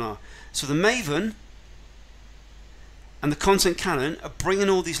Maven webinar. So the Maven and the content cannon are bringing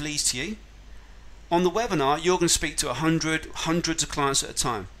all these leads to you. On the webinar, you're going to speak to hundreds of clients at a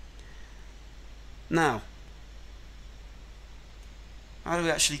time. Now, how do we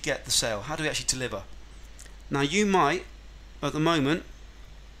actually get the sale? How do we actually deliver? Now you might, at the moment,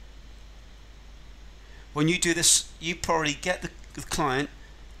 when you do this, you probably get the client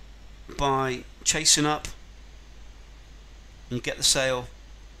by chasing up, and you get the sale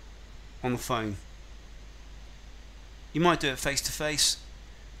on the phone. You might do it face to face,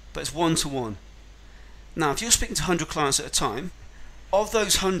 but it's one-to-one. Now if you're speaking to 100 clients at a time, of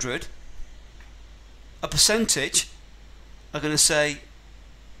those 100, a percentage are going to say,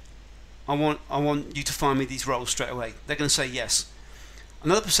 I want you to find me these roles straight away. They're going to say yes.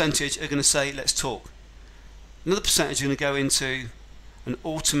 Another percentage are going to say let's talk. Another percentage are going to go into an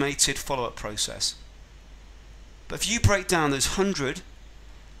automated follow-up process. But if you break down those 100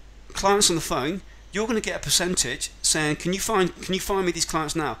 clients on the phone, you're going to get a percentage saying, can you find me these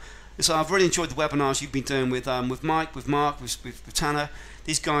clients now? So I've really enjoyed the webinars you've been doing with Mike, with Mark, with Tanner.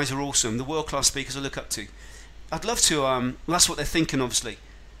 These guys are awesome. The world-class speakers I look up to. I'd love to. Well, that's what they're thinking, obviously.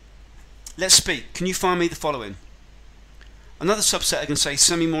 Let's speak. Can you find me the following? Another subset are going to say,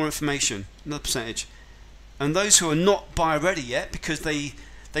 send me more information. Another percentage. And those who are not buyer ready yet, because they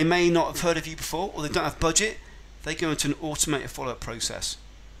may not have heard of you before, or they don't have budget, they go into an automated follow-up process.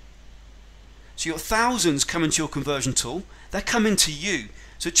 So you've got thousands coming to your conversion tool. They're coming to you.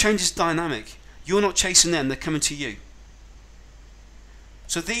 So it changes the dynamic. You're not chasing them, they're coming to you.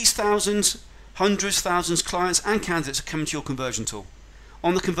 So these thousands, hundreds, thousands, clients and candidates are coming to your conversion tool.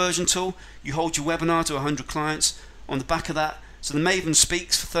 On the conversion tool, you hold your webinar to 100 clients. On the back of that, so the Maven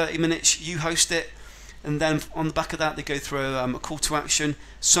speaks for 30 minutes, you host it, and then on the back of that they go through a call to action.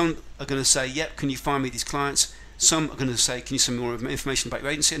 Some are going to say, yep, can you find me these clients? Some are going to say, can you send me more information about your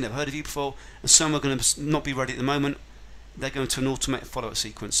agency? I've never heard of you before. And some are going to not be ready at the moment. They're going to an automated follow-up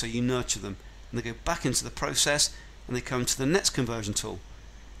sequence, so you nurture them. And they go back into the process, and they come to the next conversion tool.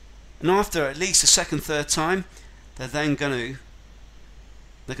 And after at least the second, third time, they're then going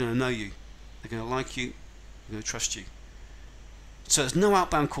to know you. They're going to like you. They're going to trust you. So there's no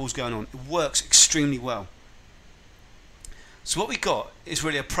outbound calls going on. It works extremely well. So what we got is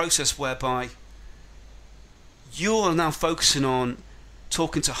really a process whereby you're now focusing on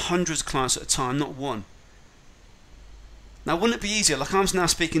talking to hundreds of clients at a time, not one. Now, wouldn't it be easier? Like I'm now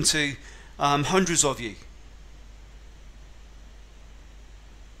speaking to hundreds of you.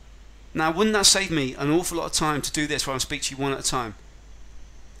 Now, wouldn't that save me an awful lot of time to do this where I speak to you one at a time?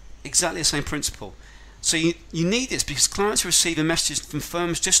 Exactly the same principle. So you need this because clients are receiving messages from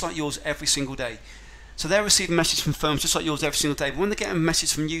firms just like yours every single day. So they're receiving messages from firms just like yours every single day. But when they get a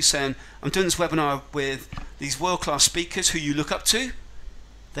message from you saying, I'm doing this webinar with these world-class speakers who you look up to,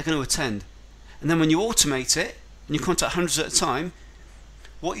 they're going to attend. And then when you automate it, and you contact hundreds at a time,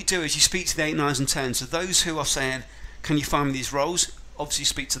 what you do is you speak to the 8, 9s and 10s. So those who are saying, can you find me these roles? Obviously you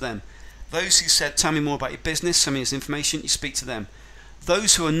speak to them. Those who said, tell me more about your business, send me this information, you speak to them.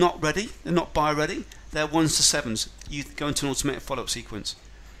 Those who are not ready, they're not buy ready, they're 1s to 7s. You go into an automated follow-up sequence.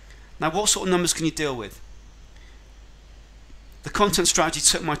 Now, what sort of numbers can you deal with? The content strategy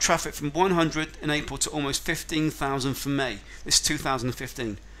took my traffic from 100 in April to almost 15,000 for May. This is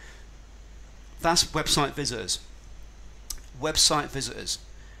 2015. That's website visitors. Website visitors.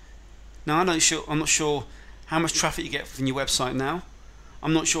 Now, I'm not sure how much traffic you get from your website now.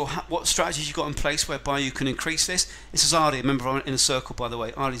 I'm not sure what strategies you've got in place whereby you can increase this. This is Ardy, a member of Inner Circle, by the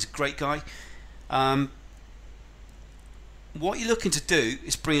way. Ardy's a great guy. What you're looking to do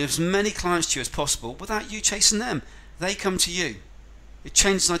is bring as many clients to you as possible without you chasing them. They come to you. It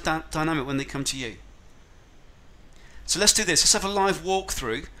changes the dynamic when they come to you. So let's do this. Let's have a live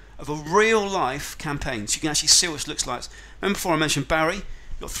walkthrough of a real life campaign so you can actually see what it looks like. Remember before I mentioned Barry?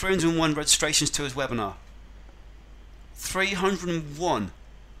 Got 301 registrations to his webinar. 301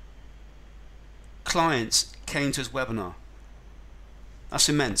 clients came to his webinar. That's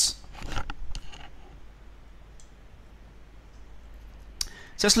immense.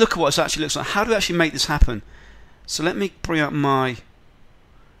 So let's look at what it actually looks like. How do we actually make this happen? So let me bring up my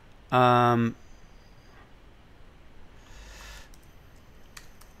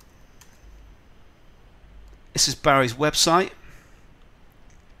this is Barry's website.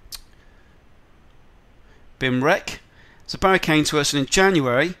 BIMREC. So Barry came to us, and in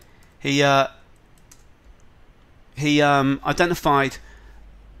January he identified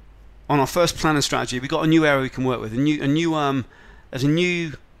on our first planning strategy. We got a new area we can work with. There's a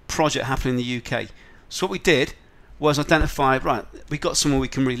new project happening in the UK. So what we did was identify, right, we got somewhere we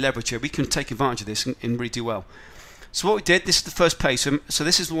can really leverage here. We can take advantage of this and really do well. So what we did, this is the first page. So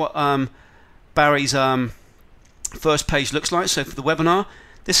this is what Barry's first page looks like. So for the webinar,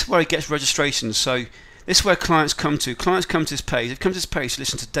 this is where he gets registrations. So this is where clients come to. Clients come to this page. They come to this page to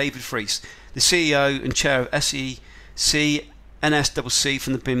listen to David Fries, the CEO and chair of SEC NSCC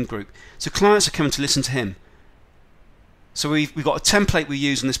from the BIM group. So clients are coming to listen to him. So we've got a template we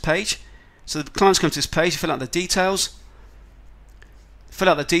use on this page. So the clients come to this page, fill out their details. Fill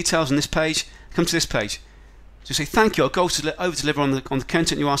out their details on this page. Come to this page. So say thank you. I'll go to over deliver on the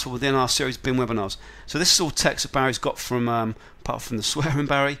content you asked for within our series of BIM webinars. So this is all text that Barry's got from apart from the swearing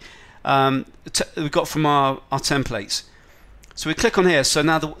Barry. We've got from our templates. So we click on here. So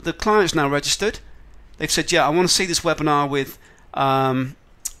now the client's now registered. They've said, yeah, I want to see this webinar with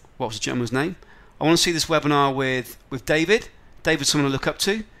what was the gentleman's name? I want to see this webinar with David. David's someone to look up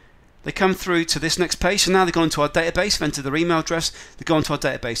to. They come through to this next page. So now they've gone into our database, they've entered their email address, they go into our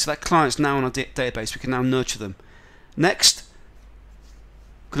database. So that client's now on our database. We can now nurture them. Next,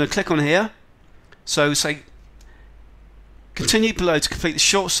 I'm going to click on here. So say, continue below to complete the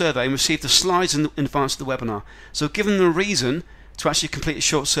short survey and receive the slides in advance of the webinar. So give them a reason to actually complete a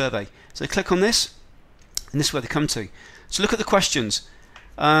short survey. So click on this, and this is where they come to. So look at the questions.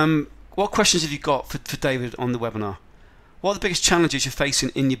 What questions have you got for David on the webinar? What are the biggest challenges you're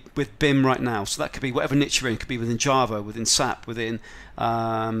facing with BIM right now? So that could be whatever niche you're in. It could be within Java, within SAP, within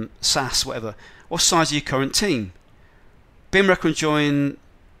SAS, whatever. What size are your current team? BIMREC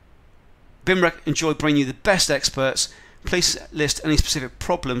enjoy bringing you the best experts. Please list any specific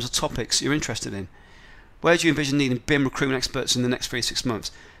problems or topics you're interested in. Where do you envision needing BIM recruitment experts in the next 3 to 6 months?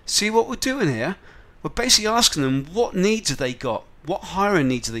 See what we're doing here? We're basically asking them what needs have they got? What hiring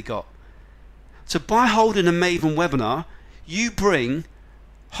needs have they got? So by holding a Maven webinar, you bring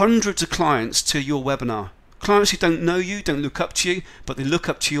hundreds of clients to your webinar. Clients who don't know you, don't look up to you, but they look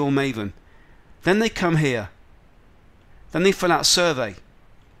up to your Maven. Then they come here. Then they fill out a survey.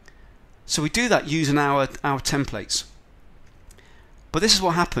 So we do that using our templates. But this is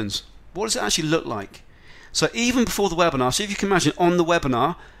what happens. What does it actually look like? So even before the webinar, so if you can imagine on the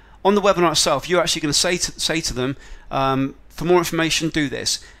webinar itself, you're actually going to say to them, for more information, do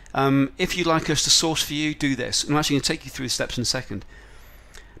this. If you'd like us to source for you, do this. And I'm actually going to take you through the steps in a second.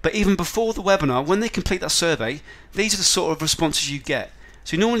 But even before the webinar, when they complete that survey, these are the sort of responses you get.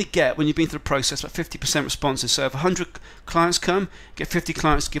 So you normally get, when you've been through the process, about 50% responses. So if 100 clients come, get 50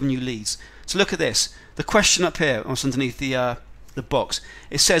 clients giving you leads. So look at this. The question up here, also underneath the box,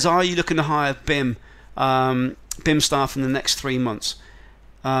 it says, are you looking to hire BIM staff in the next 3 months?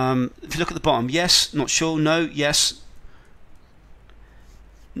 If you look at the bottom, yes, not sure, no, yes,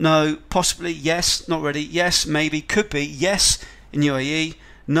 no, possibly, yes, not ready, yes, maybe, could be, yes, in UAE,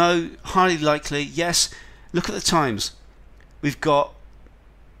 no, highly likely, yes. Look at the times. We've got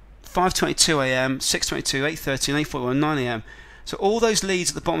 5:22 a.m., 6:22, 8:30, and 8:41, 9 a.m. So all those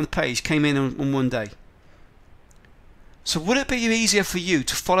leads at the bottom of the page came in on one day. So would it be easier for you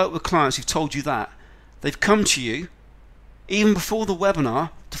to follow up with clients who've told you that? They've come to you, even before the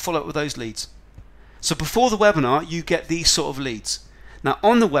webinar, to follow up with those leads. So before the webinar, you get these sort of leads. Now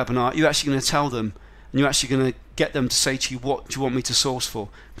on the webinar, you're actually going to tell them, and you're actually going to get them to say to you, what do you want me to source for?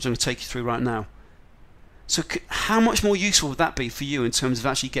 Which I'm going to take you through right now. So how much more useful would that be for you in terms of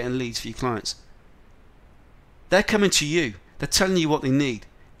actually getting leads for your clients? They're coming to you. They're telling you what they need.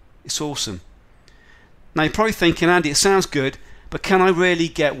 It's awesome. Now you're probably thinking, Andy, it sounds good, but can I really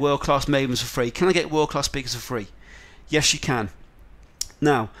get world-class Mavens for free? Can I get world-class speakers for free? Yes, you can.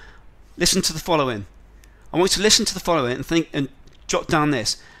 Now, listen to the following. I want you to listen to the following and think and jot down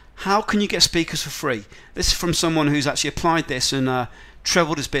this. How can you get speakers for free? This is from someone who's actually applied this and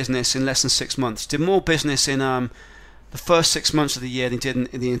trebled his business in less than 6 months. Did more business in the first 6 months of the year than he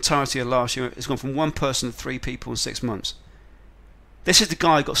did in the entirety of last year. It's gone from 1 person to 3 people in 6 months. This is the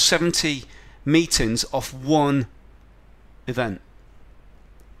guy who got 70 meetings off one event.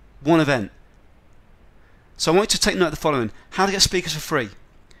 One event. So I want you to take note of the following. How to get speakers for free.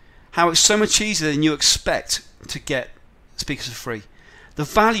 How it's so much easier than you expect to get speakers for free. The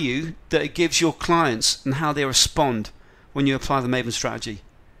value that it gives your clients and how they respond when you apply the Maven strategy.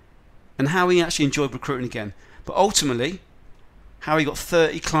 And how he actually enjoyed recruiting again. But ultimately, how he got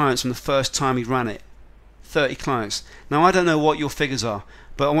 30 clients from the first time he ran it. 30 clients. Now I don't know what your figures are,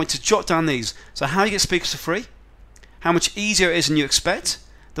 but I want you to jot down these. So how you get speakers for free, how much easier it is than you expect,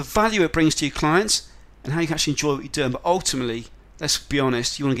 the value it brings to your clients, and how you can actually enjoy what you're doing. But ultimately, let's be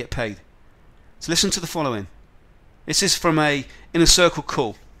honest, you want to get paid. So listen to the following. This is from a Inner Circle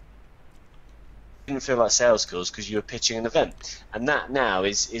call. Didn't feel like sales calls because you were pitching an event, and that now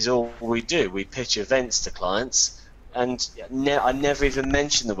is all we do. We pitch events to clients, and I never even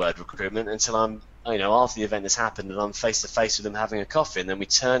mention the word recruitment until I'm, after the event has happened and I'm face to face with them having a coffee, and then we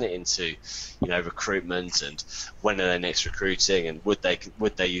turn it into, recruitment and when are they next recruiting and would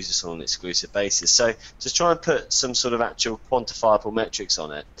they use us on an exclusive basis. So to try and put some sort of actual quantifiable metrics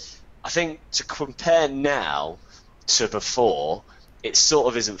on it, I think to compare now to before, it sort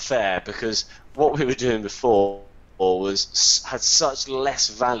of isn't fair, because what we were doing before had such less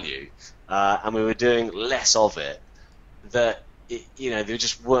value, and we were doing less of it, that they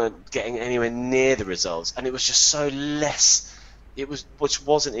just weren't getting anywhere near the results, and it was just so less. Which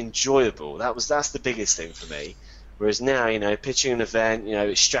wasn't enjoyable. That's the biggest thing for me. Whereas now, pitching an event,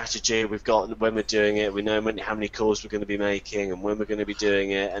 it's strategy. We've got when we're doing it, we know how many calls we're going to be making and when we're going to be doing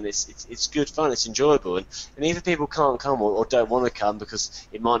it, and it's good fun. It's enjoyable, and even if people can't come or don't want to come because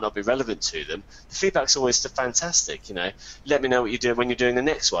it might not be relevant to them, the feedback's always fantastic. Let me know what you do when you're doing the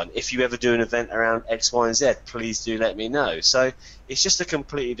next one. If you ever do an event around X, Y, and Z, please do let me know. So it's just a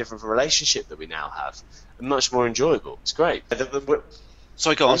completely different relationship that we now have, and much more enjoyable. It's great.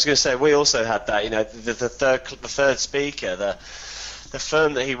 Sorry, go on. I was going to say, we also had that, the third speaker, the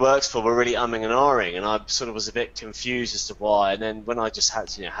firm that he works for were really umming and ahhing, and I sort of was a bit confused as to why. And then when I just had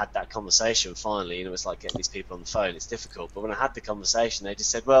that conversation finally, it's like getting these people on the phone, it's difficult. But when I had the conversation, they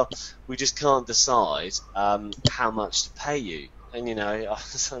just said, well, we just can't decide how much to pay you. And I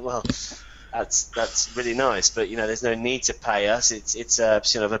was like, well, that's really nice, but there's no need to pay us. It's a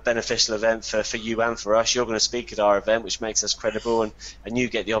sort of a beneficial event for you and for us. You're going to speak at our event, which makes us credible, and you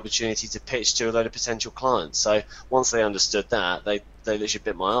get the opportunity to pitch to a load of potential clients. So once they understood that, they literally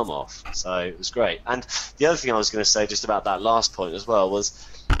bit my arm off. So it was great. And the other thing I was going to say just about that last point as well was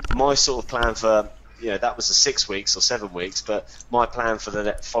my sort of plan for, that was the 6 weeks or 7 weeks, but my plan for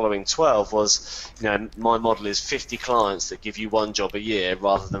the following 12 was, my model is 50 clients that give you 1 job a year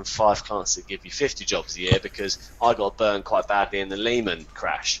rather than 5 clients that give you 50 jobs a year, because I got burned quite badly in the Lehman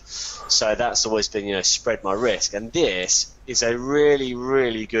crash. So that's always been, spread my risk. And this is a really,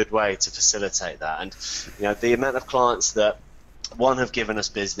 really good way to facilitate that. And, the amount of clients that, 1, have given us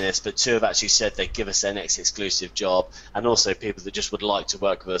business, but 2 have actually said they'd give us their next exclusive job, and also people that just would like to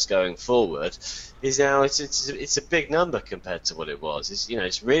work with us going forward, is now it's a big number compared to what it was. It's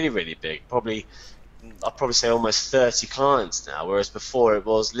it's really, really big. Probably I'd probably say almost 30 clients now, whereas before it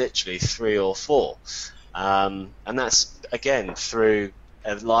was literally 3 or 4. And that's, again, through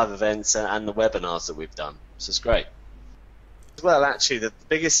live events and the webinars that we've done. So it's great. Well, actually, the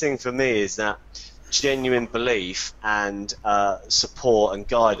biggest thing for me is that genuine belief and support and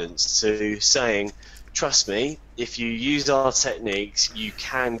guidance to saying, trust me, if you use our techniques, you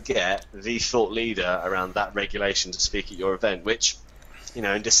can get the thought leader around that regulation to speak at your event, which, you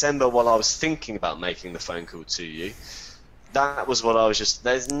know, in December, while I was thinking about making the phone call to you, that was what I was just,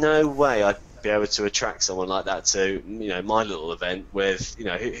 there's no way I'd be able to attract someone like that to, you know, my little event with, you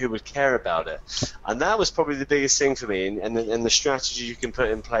know, who would care about it. And that was probably the biggest thing for me, and the strategy you can put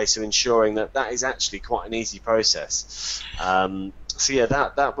in place of ensuring that that is actually quite an easy process. So yeah,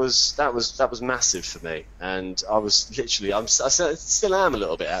 that was massive for me, and I was literally, I still am a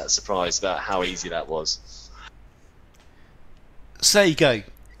little bit surprised about how easy that was. So there you go.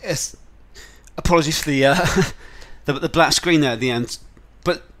 Yes. Apologies for the the black screen there at the end.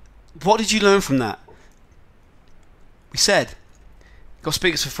 But what did you learn from that? We said, got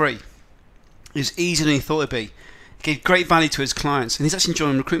speakers for free. It was easier than he thought it'd be. It gave great value to his clients, and he's actually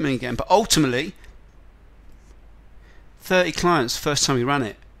enjoying recruitment again. But ultimately, 30 clients first time he ran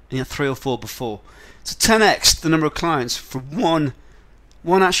it, and he had 3 or 4 before. So 10x the number of clients for one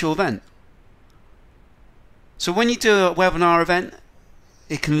actual event. So when you do a webinar event,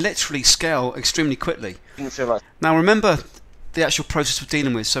 it can literally scale extremely quickly. Now remember the actual process we're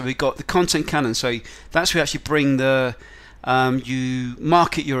dealing with. So we've got the content cannon. So that's where you actually bring the, you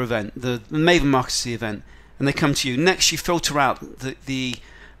market your event, the Maven markets the event, and they come to you. Next you filter out the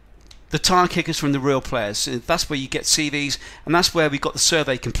tire kickers from the real players. That's where you get CVs, and that's where we got the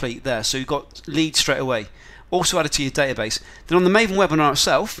survey complete there. So you've got leads straight away, also added to your database. Then on the Maven webinar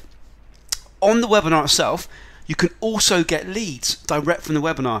itself, you can also get leads direct from the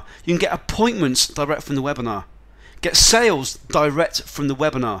webinar. You can get appointments direct from the webinar. Get sales direct from the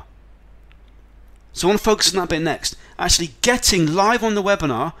webinar. So I want to focus on that bit next. Actually getting live on the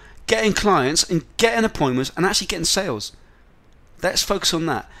webinar, getting clients and getting appointments and actually getting sales. Let's focus on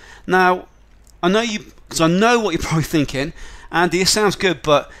that. Now, I know what you're probably thinking, Andy, this sounds good,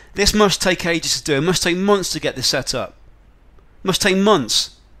 but this must take ages to do. It must take months to get this set up. It must take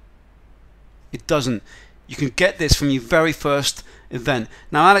months. It doesn't. You can get this from your very first event.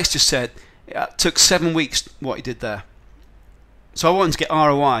 Now, Alex just said it took 7 weeks what he did there. So I wanted to get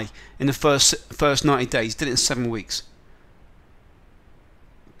ROI in the first 90 days. Did it in 7 weeks.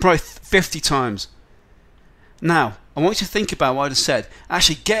 Probably 50 times. Now, I want you to think about what I just said.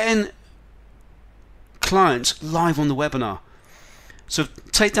 Actually getting clients live on the webinar. So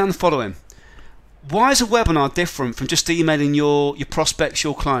take down the following. Why is a webinar different from just emailing your prospects,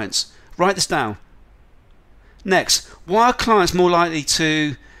 your clients? Write this down. Next, why are clients more likely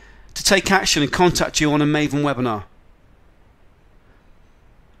to take action and contact you on a Maven webinar?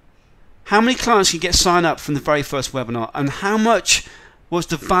 How many clients can get signed up from the very first webinar, and how much was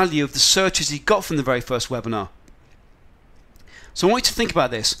the value of the searches you got from the very first webinar? So I want you to think about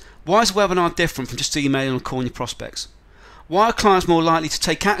this. Why is a webinar different from just emailing or calling your prospects? Why are clients more likely to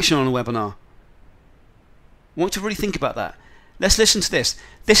take action on a webinar? I want you to really think about that. Let's listen to this.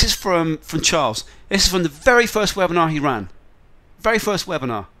 This is from Charles. This is from the very first webinar he ran. Very first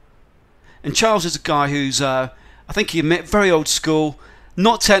webinar. And Charles is a guy who's, I think he admit, very old school,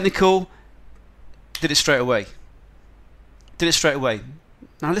 not technical, did it straight away.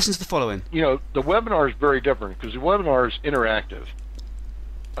 Now listen to the following. You know, the webinar is very different because the webinar is interactive.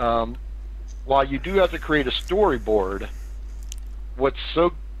 While you do have to create a storyboard, what's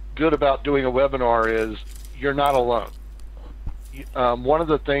so good about doing a webinar is you're not alone. One of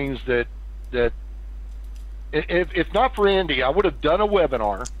the things that if not for Andy, I would have done a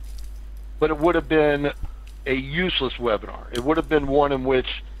webinar, but it would have been a useless webinar. It would have been one in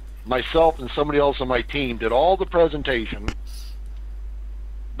which myself and somebody else on my team did all the presentation.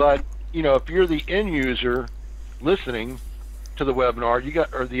 But you know, if you're the end user listening to the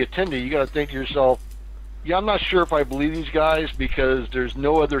webinar, or the attendee, you got to think to yourself, yeah, I'm not sure if I believe these guys because there's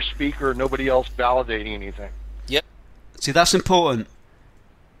no other speaker, nobody else validating anything. Yep. See, that's important.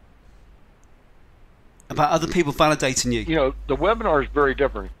 About other people validating you. You know, the webinar is very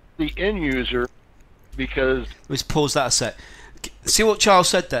different. The end user, because... Let's pause that a sec. See what Charles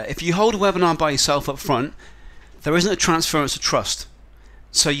said there? If you hold a webinar by yourself up front, there isn't a transference of trust.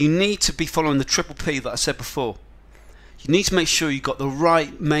 So you need to be following the triple P that I said before. You need to make sure you've got the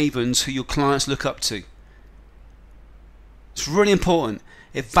right Mavens who your clients look up to. It's really important.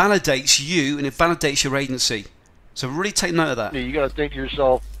 It validates you and it validates your agency. So really take note of that. You got to think to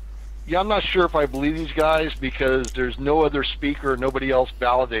yourself, yeah, I'm not sure if I believe these guys because there's no other speaker, nobody else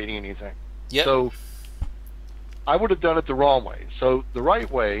validating anything. Yep. So I would have done it the wrong way. So the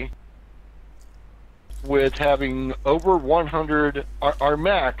right way, with having over 100, our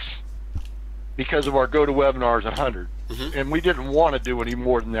max, because of our GoToWebinar is 100. And we didn't want to do any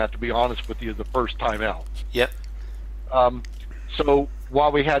more than that, to be honest with you, the first time out. Yep. So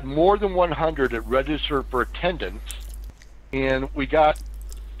while we had more than 100 that registered for attendance, and we got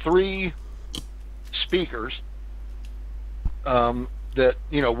 3 speakers that,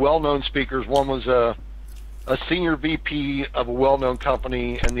 well-known speakers. One was a senior VP of a well-known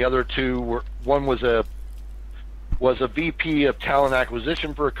company, and the other 2 were, one was a VP of talent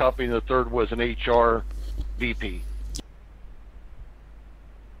acquisition for a company, and the third was an HR VP.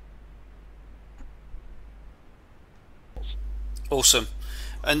 Awesome.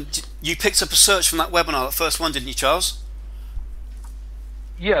 And you picked up a search from that webinar, the first one, didn't you, Charles?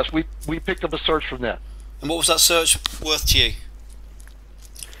 Yes, we picked up a search from that. And what was that search worth to you?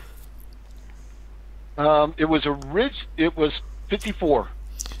 It was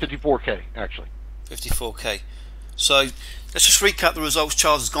 54K actually. 54K. So let's just recap the results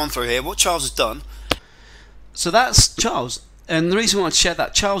Charles has gone through here. What Charles has done. So that's Charles. And the reason why I'd share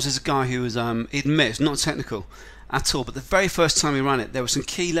that, Charles is a guy who was, he admits, not technical at all, but the very first time we ran it, there were some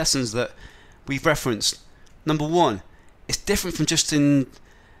key lessons that we've referenced. Number 1, it's different from just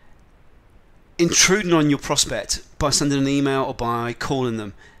intruding on your prospect by sending an email or by calling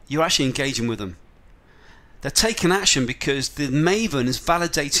them. You're actually engaging with them. They're taking action because the Maven is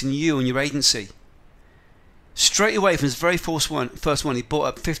validating you and your agency. Straight away from his very first one, he bought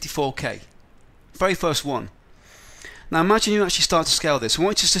up 54K. Very first one. Now imagine you actually start to scale this. I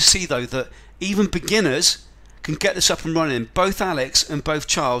want you to see though that even beginners can get this up and running. Both Alex and both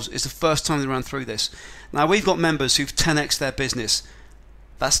Charles is the first time they ran through this. Now we've got members who've 10x their business.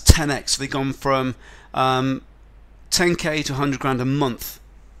 That's 10x. So they've gone from 10K to 100 grand a month.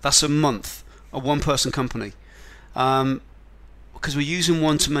 That's a month, a one-person company. Because we're using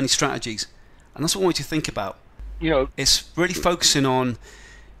one-to-many strategies. And that's what I want you to think about. It's really focusing on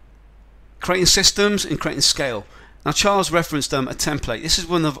creating systems and creating scale. Now Charles referenced a template. This is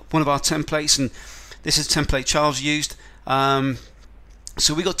one of our templates, and this is a template Charles used.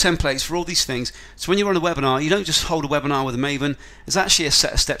 So we got templates for all these things. So when you run a webinar, you don't just hold a webinar with a Maven. There's actually a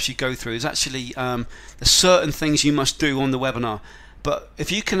set of steps you go through. There's actually there's certain things you must do on the webinar. But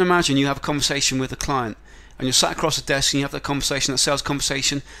if you can imagine you have a conversation with a client and you're sat across a desk and you have that conversation, that sales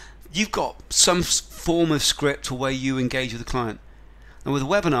conversation, you've got some form of script or way you engage with the client. And with a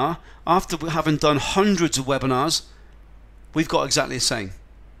webinar, after having done hundreds of webinars, we've got exactly the same.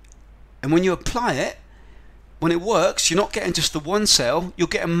 And when you apply it, when it works, you're not getting just the one sale, you're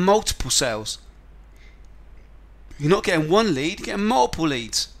getting multiple sales. You're not getting one lead, you're getting multiple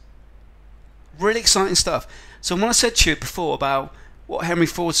leads. Really exciting stuff. So when I said to you before about what Henry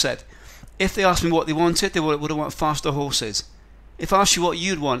Ford said, if they asked me what they wanted, they would have wanted faster horses. If I asked you what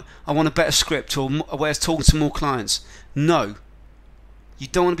you'd want, I want a better script or a way of talking to more clients. No. You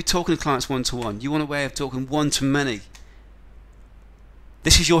don't want to be talking to clients one-to-one. You want a way of talking one-to-many.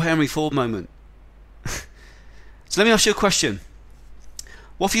 This is your Henry Ford moment. So let me ask you a question.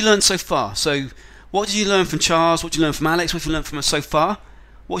 What have you learned so far? So what did you learn from Charles? What did you learn from Alex? What have you learned from us so far?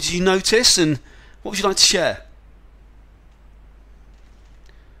 What did you notice? And what would you like to share?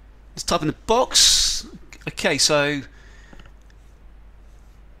 Let's type in the box. Okay, so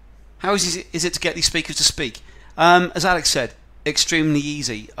how is it to get these speakers to speak? As Alex said, extremely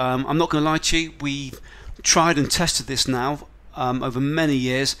easy. I'm not going to lie to you. We've tried and tested this now over many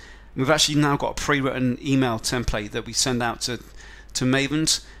years. We've actually now got a pre-written email template that we send out to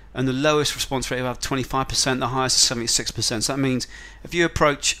Mavens, and the lowest response rate we have 25%, the highest is 76%. So that means if you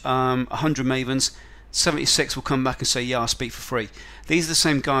approach 100 Mavens, 76 will come back and say, yeah, I'll speak for free. These are the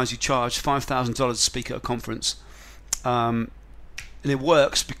same guys who charge $5,000 to speak at a conference. And it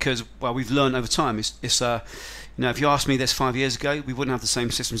works because, well, we've learned over time. It's if you asked me this 5 years ago, we wouldn't have the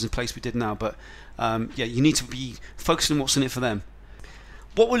same systems in place we did now. But yeah, you need to be focusing on what's in it for them.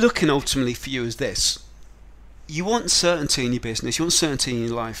 What we're looking ultimately for you is this. You want certainty in your business. You want certainty in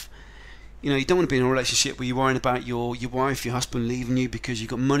your life. You don't want to be in a relationship where you're worrying about your wife, your husband leaving you because you've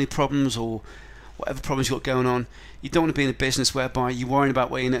got money problems or whatever problems you've got going on. You don't want to be in a business whereby you're worrying about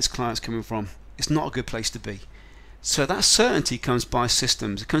where your next client's coming from. It's not a good place to be. So that certainty comes by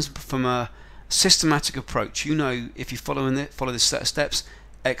systems. It comes from a systematic approach. If you follow this set of steps,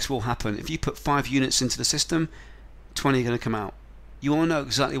 X will happen. If you put 5 units into the system, 20 are going to come out. You all know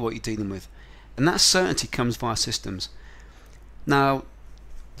exactly what you're dealing with. And that certainty comes via systems. Now,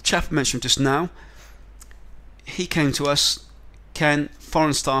 the chap I mentioned just now, he came to us, Ken,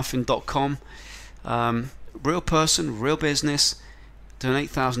 foreignstaffing.com, real person, real business, doing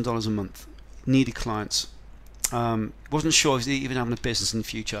 $8,000 a month, needed clients. Wasn't sure if he's even having a business in the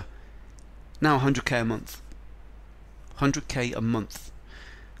future. Now 100k a month. 100k a month.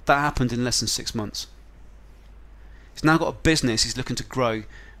 That happened in less than 6 months. He's now got a business he's looking to grow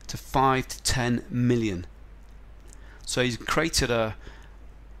to 5 to 10 million. So he's created a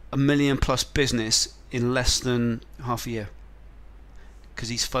million plus business in less than half a year, because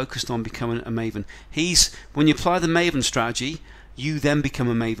he's focused on becoming a Maven. When you apply the Maven strategy, you then become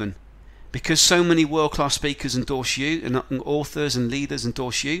a Maven. Because so many world-class speakers endorse you, and authors and leaders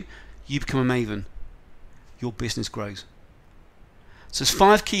endorse you, you become a Maven. Your business grows. So there's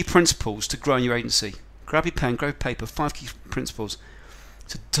 5 key principles to growing your agency. Grab your pen, grab your paper, 5 key principles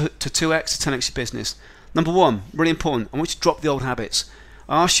to 2x to 10x your business. Number 1, really important, I want you to drop the old habits.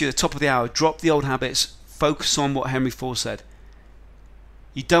 I asked you at the top of the hour, drop the old habits, focus on what Henry Ford said.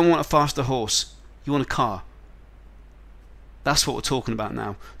 You don't want a faster horse, you want a car. That's what we're talking about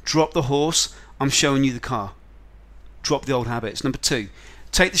now. Drop the horse, I'm showing you the car. Drop the old habits. Number 2,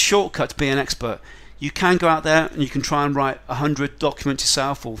 take the shortcut to be an expert. You can go out there and you can try and write 100 documents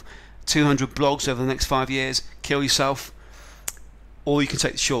yourself or 200 blogs over the next 5 years, kill yourself, or you can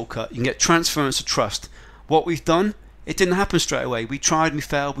take the shortcut. You can get transference of trust. What we've done, it didn't happen straight away. We tried and we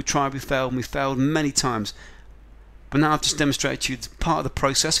failed, we tried, we failed, and we failed many times. But now I've just demonstrated to you part of the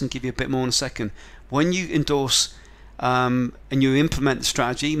process, and give you a bit more in a second. When you endorse and you implement the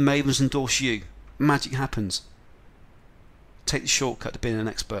strategy, Mavens endorse you. Magic happens. Take the shortcut to being an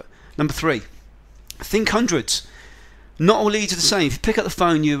expert. Number 3, think hundreds. Not all leads are the same. If you pick up the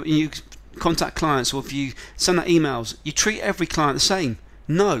phone, you contact clients, or if you send out emails, you treat every client the same.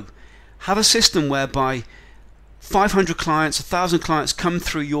 No. Have a system whereby 500 clients, 1,000 clients come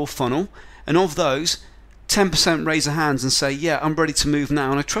through your funnel, and of those, 10% raise their hands and say, yeah, I'm ready to move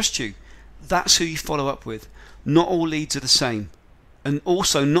now and I trust you. That's who you follow up with. Not all leads are the same. And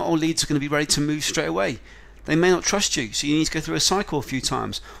also, not all leads are going to be ready to move straight away. They may not trust you, so you need to go through a cycle a few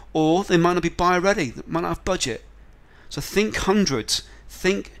times. Or they might not be buyer ready, they might not have budget. So think hundreds,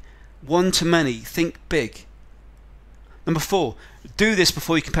 think one to many, think big. Number 4, do this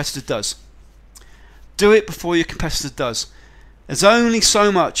before your competitor does. Do it before your competitor does. There's only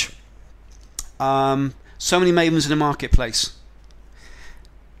so much, so many Mavens in the marketplace.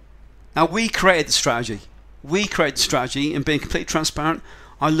 Now, we created the strategy. And being completely transparent,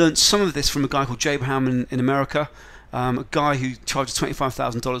 I learned some of this from a guy called Jay Abraham in America, a guy who charges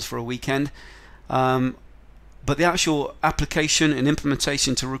 $25,000 for a weekend. But the actual application and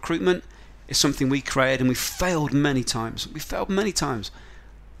implementation to recruitment is something we created, and we failed many times.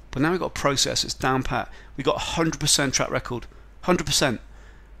 But now we've got a process, it's down pat. We've got 100% track record, 100%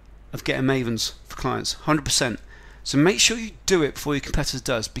 of getting Mavens for clients, 100%. So make sure you do it before your competitor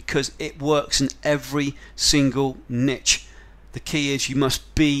does, because it works in every single niche. The key is you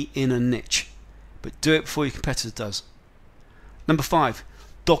must be in a niche, but do it before your competitor does. Number 5,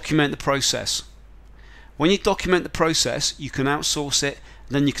 document the process. When you document the process, you can outsource it,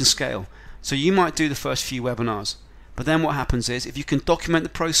 and then you can scale. So you might do the first few webinars, but then what happens is, if you can document the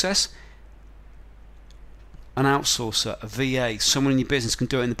process, an outsourcer, a VA, someone in your business can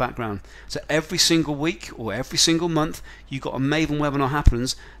do it in the background. So every single week or every single month, you've got a Maven webinar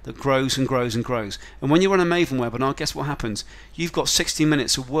happens that grows and grows and grows. And when you run a Maven webinar, guess what happens? You've got 60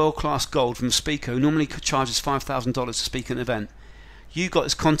 minutes of world-class gold from a speaker who normally charges $5,000 to speak at an event. You've got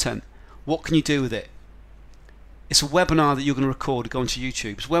this content. What can you do with it? It's a webinar that you're going to record and go onto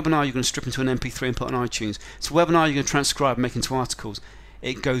YouTube. It's a webinar you're going to strip into an MP3 and put on iTunes. It's a webinar you're going to transcribe and make into articles.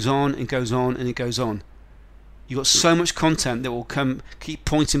 It goes on and goes on and it goes on. You've got so much content that will keep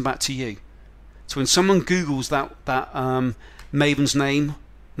pointing back to you. So when someone Googles that Maven's name and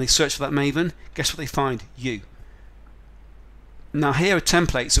they search for that Maven, guess what they find? You. Now here are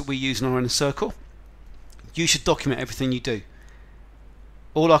templates that we use in our inner circle. You should document everything you do.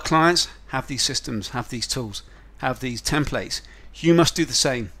 All our clients have these systems, have these tools, have these templates. You must do the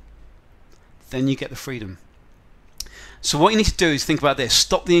same. Then you get the freedom. So what you need to do is think about this.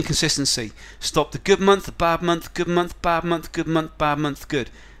 Stop the inconsistency. Stop the good month, the bad month, good month, bad month, good month, bad month, good.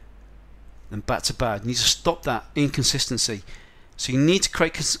 Then back to bad. You need to stop that inconsistency. So you need to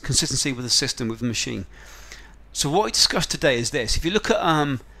create consistency with the system, with the machine. So what we discussed today is this. If you look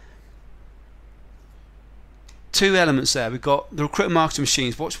at 2 elements there, we've got the recruitment marketing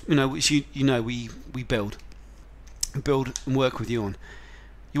machines, which we build and work with you on.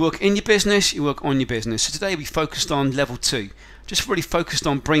 You work in your business, you work on your business. So today we focused on level 2, just really focused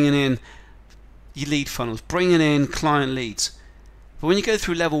on bringing in your lead funnels, bringing in client leads. But when you go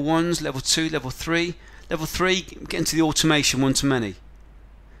through level 1s, level 2, level 3, get into the automation one-to-many.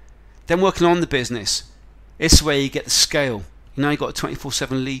 Then working on the business. It's where you get the scale. You know, you've got a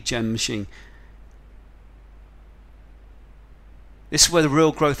 24/7 lead gen machine. This is where the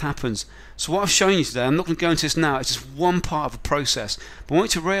real growth happens. So what I've shown you today, I'm not going to go into this now, it's just one part of the process. But I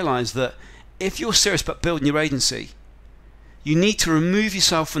want you to realise that if you're serious about building your agency, you need to remove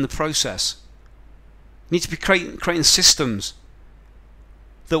yourself from the process. You need to be creating systems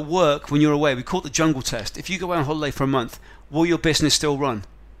that work when you're away. We call it the jungle test. If you go away on holiday for a month, will your business still run?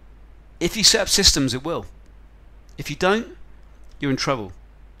 If you set up systems, it will. If you don't, you're in trouble.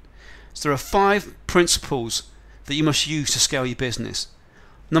 So there are 5 principles that you must use to scale your business.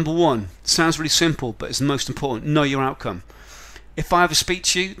 Number 1, sounds really simple, but it's the most important. Know your outcome. If I ever speak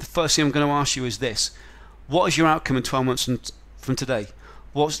to you, the first thing I'm going to ask you is this. What is your outcome in 12 months from today?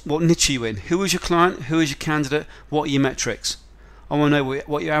 What niche are you in? Who is your client? Who is your candidate? What are your metrics? I want to know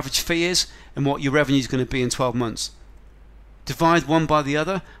what your average fee is and what your revenue is going to be in 12 months. Divide one by the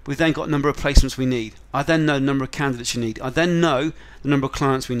other. We've then got a number of placements we need. I then know the number of candidates you need. I then know the number of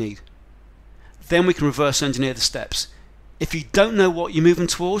clients we need. Then we can reverse engineer the steps. If you don't know what you're moving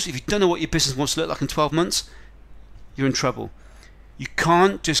towards, if you don't know what your business wants to look like in 12 months, you're in trouble. You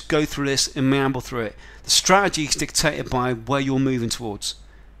can't just go through this and meander through it. The strategy is dictated by where you're moving towards.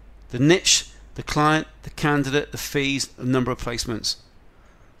 The niche, the client, the candidate, the fees, the number of placements.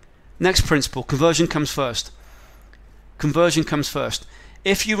 Next principle, conversion comes first. Conversion comes first.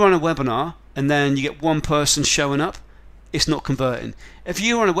 If you run a webinar and then you get one person showing up, it's not converting. If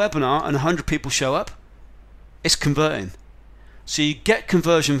you run a webinar and 100 people show up, it's converting. So you get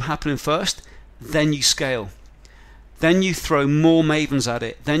conversion happening first, then you scale. Then you throw more Mavens at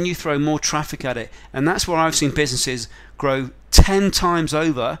it. Then you throw more traffic at it. And that's where I've seen businesses grow 10 times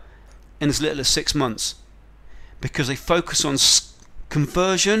over in as little as 6 months. Because they focus on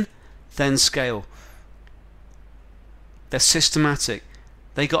conversion, then scale. They're systematic.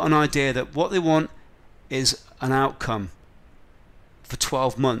 They got an idea that what they want is an outcome for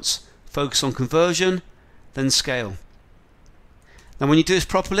 12 months. Focus on conversion, then scale. Now when you do this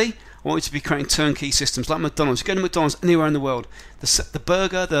properly, I want you to be creating turnkey systems like McDonald's. You go to McDonald's anywhere in the world, the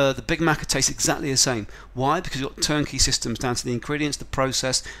burger, the Big Mac tastes exactly the same. Why? Because you've got turnkey systems down to the ingredients, the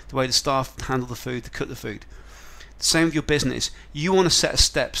process, the way the staff handle the food, to cook the food. The same with your business. You want a set of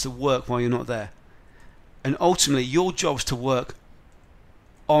steps that work while you're not there. And ultimately, your job is to work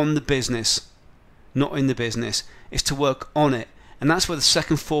on the business, not in the business. It's to work on it. And that's where the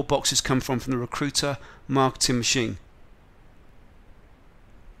second 4 boxes come from the recruiter marketing machine.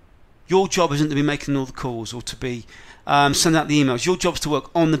 Your job isn't to be making all the calls or to be sending out the emails. Your job is to work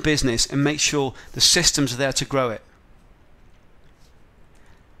on the business and make sure the systems are there to grow it.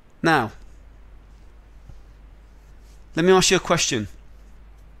 Now, let me ask you a question.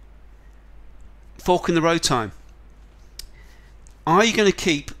 Fork in the road time. Are you going to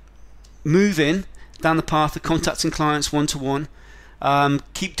keep moving down the path of contacting clients one-to-one?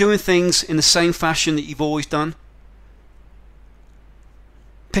 Keep doing things in the same fashion that you've always done?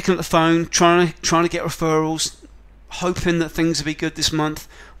 Picking up the phone, trying to get referrals, hoping that things will be good this month,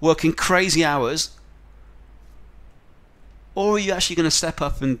 working crazy hours? Or are you actually going to step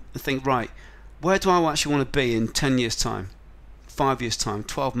up and think, right, where do I actually want to be in 10 years' time, 5 years' time,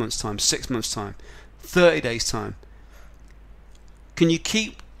 12 months' time, 6 months' time, 30 days' time? Can you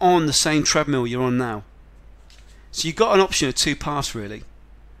keep on the same treadmill you're on now? So you've got an option of 2 paths really.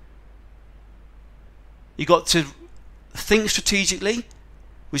 You've got to think strategically,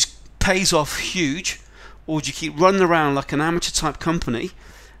 which pays off huge, or do you keep running around like an amateur type company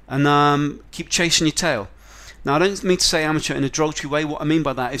and keep chasing your tail? Now I don't mean to say amateur in a derogatory way. What I mean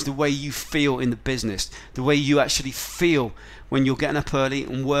by that is the way you feel in the business, the way you actually feel when you're getting up early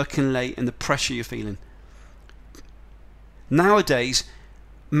and working late and the pressure you're feeling. Nowadays,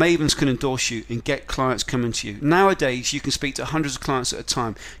 Mavens can endorse you and get clients coming to you. Nowadays, you can speak to hundreds of clients at a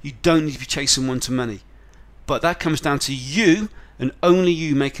time. You don't need to be chasing one to many. But that comes down to you and only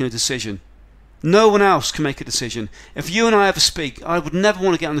you making a decision. No one else can make a decision. If you and I ever speak, I would never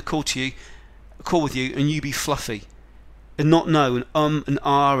want to get on the call with you and you be fluffy and not know and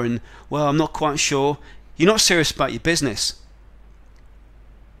ah and well, I'm not quite sure. You're not serious about your business.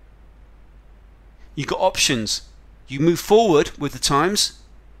 You've got options. You move forward with the times,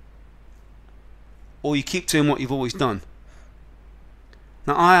 or you keep doing what you've always done.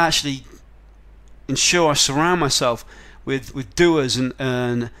 Now I actually ensure I surround myself with doers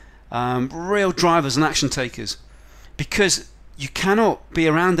and real drivers and action takers, because you cannot be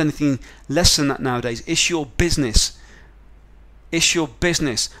around anything less than that nowadays. It's your business. It's your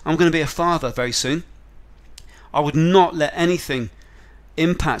business. I'm going to be a father very soon. I would not let anything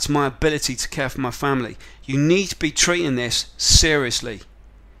impact my ability to care for my family. You need to be treating this seriously.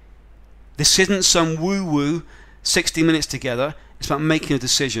 This isn't some woo-woo 60 minutes together. It's about making a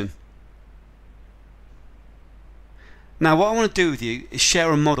decision. Now what I want to do with you is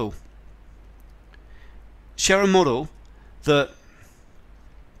share a model. Share a model that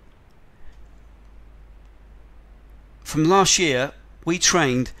from last year we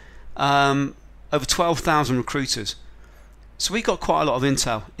trained over 12,000 recruiters. So we got quite a lot of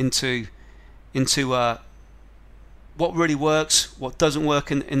intel into what really works, what doesn't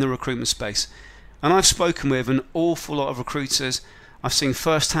work in the recruitment space. And I've spoken with an awful lot of recruiters. I've seen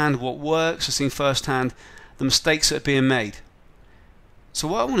firsthand what works. I've seen firsthand the mistakes that are being made. So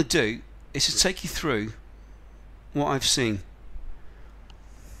what I want to do is to take you through what I've seen.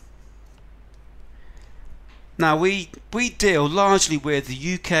 Now we deal largely with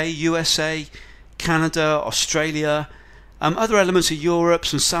the UK, USA, Canada, Australia, other elements of Europe,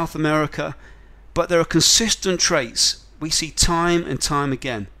 some South America, but there are consistent traits we see time and time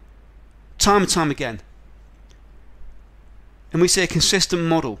again. Time and time again. And we see a consistent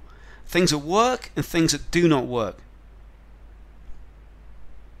model. Things that work and things that do not work.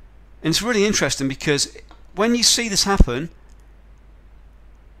 And it's really interesting because when you see this happen,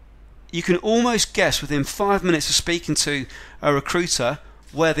 you can almost guess within 5 minutes of speaking to a recruiter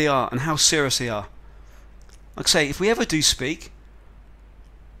where they are and how serious they are. Like I say, if we ever do speak,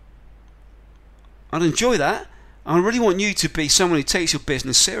 I'd enjoy that. I really want you to be someone who takes your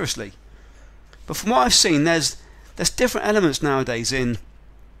business seriously. But from what I've seen, there's different elements nowadays in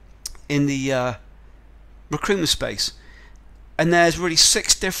the recruitment space, and there's really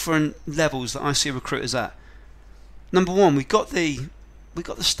 6 different levels that I see recruiters at. Number 1, we got the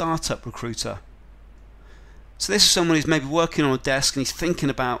startup recruiter. So this is someone who's maybe working on a desk and he's thinking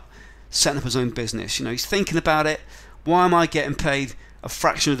about setting up his own business. You know, he's thinking about it. Why am I getting paid a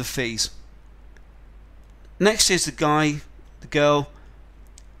fraction of the fees? Next is the guy, the girl.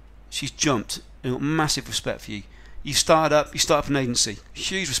 She's jumped. I've got massive respect for you. You start up an agency.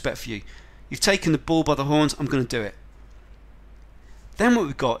 Huge respect for you. You've taken the bull by the horns. I'm going to do it. Then what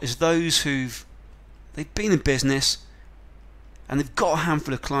we've got is those they've been in business and they've got a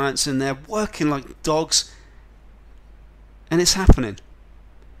handful of clients and they're working like dogs and it's happening.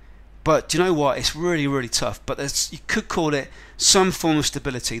 But do you know what? It's really, really tough. But you could call it some form of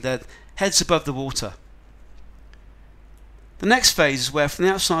stability. They're heads above the water. The next phase is where from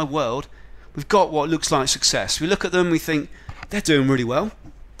the outside world we've got what looks like success. We look at them, we think they're doing really well.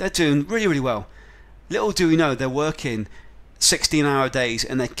 They're doing really, really well. Little do we know they're working 16-hour days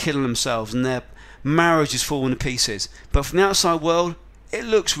and they're killing themselves and their marriage is falling to pieces. But from the outside world, it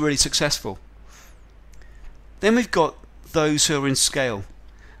looks really successful. Then we've got those who are in scale.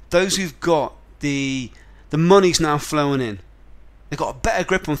 Those who've got the money's now flowing in. They've got a better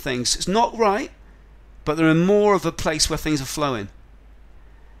grip on things. It's not right, but they're in more of a place where things are flowing.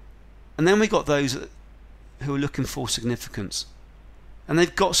 And then we've got those who are looking for significance. And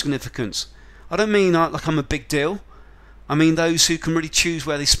they've got significance. I don't mean like I'm a big deal. I mean those who can really choose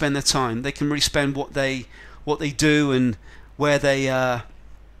where they spend their time. They can really spend what they do and where they actually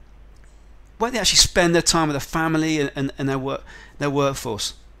spend their time with their family and their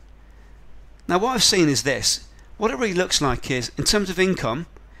workforce. Now what I've seen is this. What it really looks like is, in terms of income,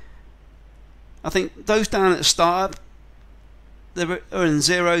 I think those down at the startup, they're earning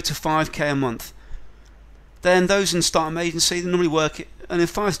 0 to 5k a month. Then those in startup agency, they normally work earning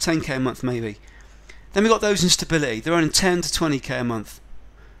 5 to 10k a month maybe. Then we've got those in stability, they're earning 10 to 20k a month.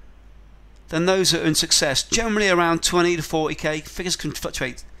 Then those that are in success, generally around 20 to 40k, figures can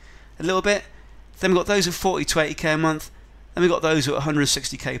fluctuate a little bit. Then we've got those at 40 to 80k a month. Then we've got those at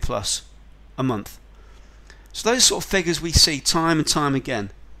 160k plus a month. So those sort of figures we see time and time again.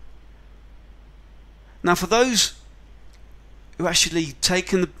 Now for those who actually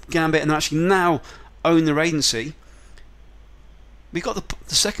taken the gambit and actually now own their agency, we've got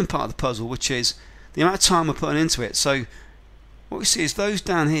the second part of the puzzle, which is the amount of time we're putting into it. So what we see is those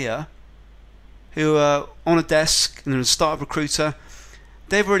down here who are on a desk and they're a startup recruiter,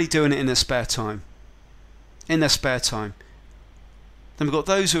 they're really doing it in their spare time. In their spare time. Then we've got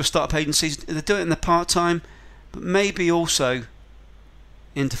those who are startup agencies, they do it in their part-time, but maybe also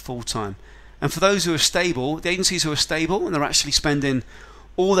into full-time. And for those who are stable, the agencies who are stable and they're actually spending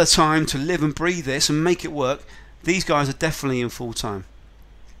all their time to live and breathe this and make it work, these guys are definitely in full-time.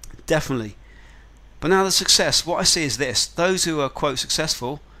 Definitely. But now the success, what I see is this. Those who are, quote,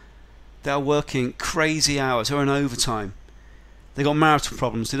 successful, they are working crazy hours, they're in overtime. They've got marital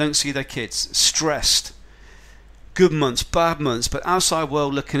problems, they don't see their kids, stressed. Good months, bad months, but outside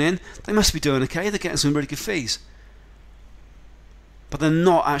world looking in, they must be doing okay, they're getting some really good fees. But they're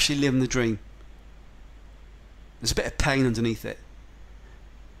not actually living the dream. There's a bit of pain underneath it.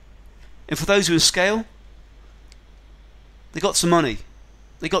 And for those who are scale, they got some money.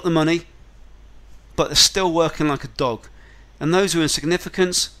 They got the money, but they're still working like a dog. And those who are in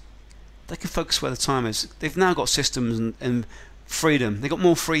significance, they can focus where the time is. They've now got systems and freedom. They've got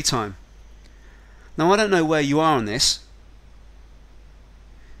more free time. Now, I don't know where you are on this.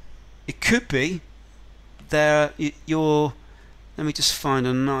 It could be you're. Let me just find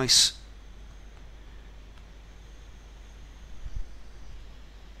a nice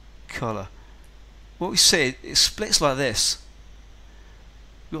colour. What we see, it splits like this.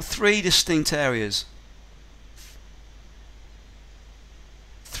 We've got three distinct areas.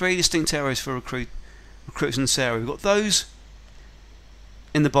 Three distinct areas for recruiters in this area. We've got those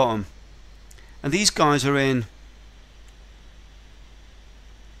in the bottom, and these guys are in.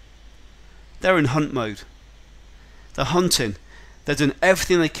 They're in hunt mode. They're hunting. They're doing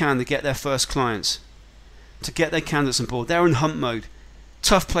everything they can to get their first clients, to get their candidates on board. They're in hunt mode.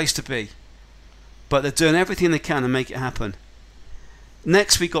 Tough place to be, but they're doing everything they can to make it happen.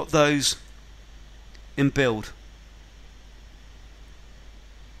 Next, we got those in build.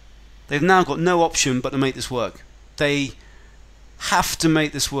 They've now got no option but to make this work. They have to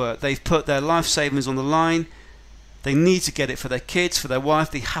make this work. They've put their life savings on the line. They need to get it for their kids, for their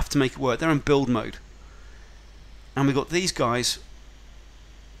wife. They have to make it work. They're in build mode. And we've got these guys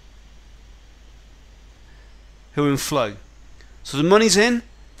who are in flow. So the money's in.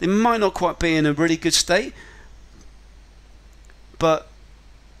 They might not quite be in a really good state, but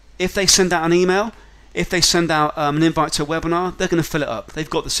if they send out an email, if they send out an invite to a webinar, they're going to fill it up. They've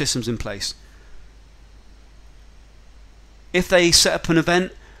got the systems in place. If they set up an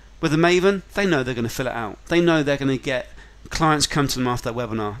event with a Maven, they know they're going to fill it out. They know they're going to get clients come to them after that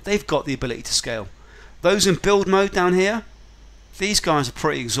webinar. They've got the ability to scale. Those in build mode down here, these guys are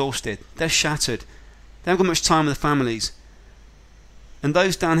pretty exhausted. They're shattered. They haven't got much time with their families. And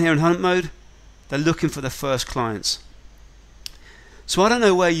those down here in hunt mode, they're looking for their first clients. So I don't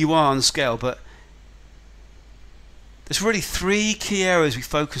know where you are on the scale, but there's really three key areas we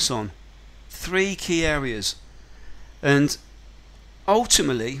focus on. Three key areas. And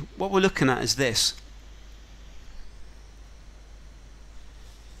ultimately, what we're looking at is this.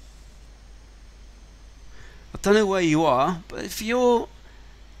 I don't know where you are, but if you're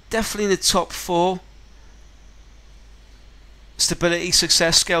definitely in the top four, stability,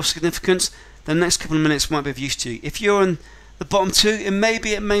 success, scale, significance, the next couple of minutes might be of use to you. If you're in the bottom two, it may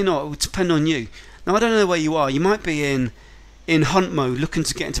be, it may not. It will depend on you. Now, I don't know where you are. You might be in hunt mode, looking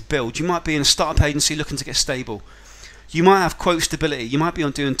to get into build. You might be in a startup agency looking to get stable. You might have quote stability. You might be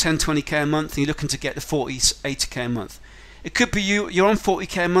on doing 10, 20k a month and you're looking to get to 40, 80k a month. It could be you're on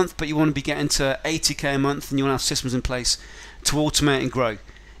 40k a month, but you want to be getting to 80k a month and you want to have systems in place to automate and grow.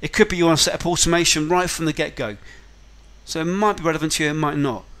 It could be you want to set up automation right from the get-go. So it might be relevant to you, it might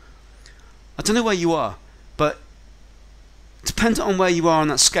not. I don't know where you are, but depending on where you are on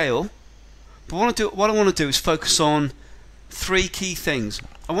that scale, but what I want to do is focus on three key things.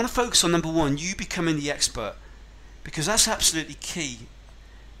 I want to focus on number one, you becoming the expert, because that's absolutely key.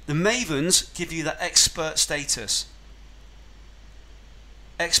 The Mavens give you that expert status.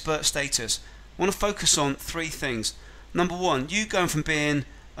 Expert status. I want to focus on three things. Number one, you going from being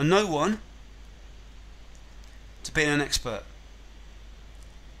a no one to being an expert.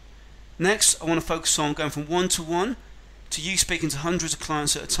 Next, I want to focus on going from one-to-one to you speaking to hundreds of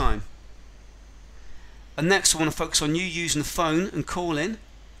clients at a time. And next, I want to focus on you using the phone and calling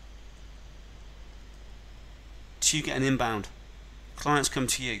to you getting inbound. Clients come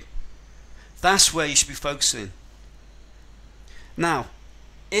to you. That's where you should be focusing. Now,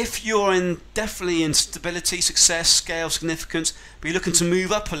 if you're definitely in stability, success, scale, significance, but you're looking to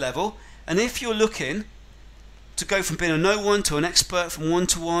move up a level, and if you're looking to go from being a no one to an expert, from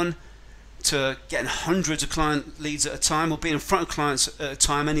one-to-one to getting hundreds of client leads at a time, or being in front of clients at a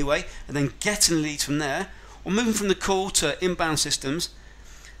time anyway, and then getting leads from there, or moving from the call to inbound systems,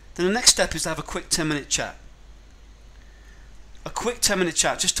 then the next step is to have a quick 10-minute chat. A quick 10-minute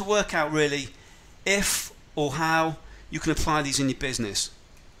chat just to work out really if or how you can apply these in your business.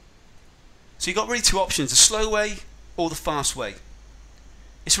 So you've got really two options, the slow way or the fast way.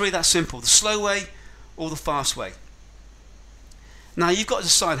 It's really that simple, the slow way or the fast way. Now you've got to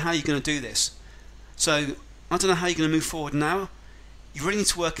decide how you're going to do this. So I don't know how you're going to move forward now. You really need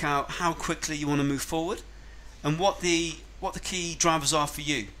to work out how quickly you want to move forward and what the key drivers are for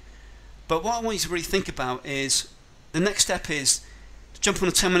you. But what I want you to really think about is the next step is to jump on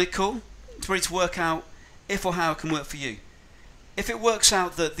a 10-minute call to really to work out if or how it can work for you. If it works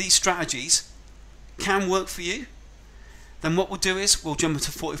out that these strategies can work for you, then what we'll do is we'll jump into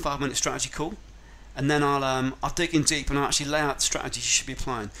a 45-minute strategy call, and then I'll dig in deep and I'll actually lay out the strategies you should be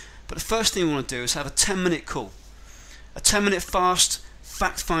applying. But the first thing we want to do is have a 10-minute call, a 10-minute fast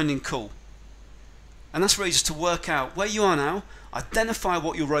fact-finding call. And that's really just to work out where you are now, identify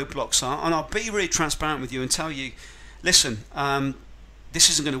what your roadblocks are, and I'll be really transparent with you and tell you, listen, this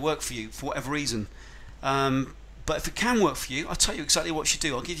isn't going to work for you for whatever reason. But if it can work for you, I'll tell you exactly what you should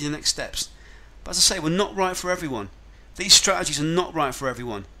do. I'll give you the next steps. But as I say, we're not right for everyone. These strategies are not right for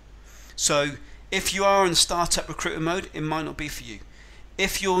everyone. So if you are in startup recruiter mode, it might not be for you.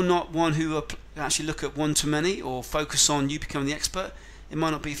 If you're not one who actually look at one-to-many or focus on you becoming the expert, it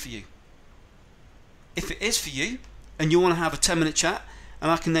might not be for you. If it is for you and you want to have a 10-minute chat, and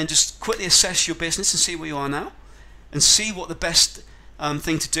I can then just quickly assess your business and see where you are now and see what the best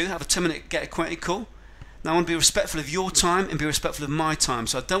thing to do, have a 10-minute get acquainted call. Now I want to be respectful of your time and be respectful of my time,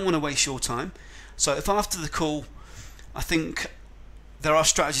 so I don't want to waste your time. So if after the call I think there are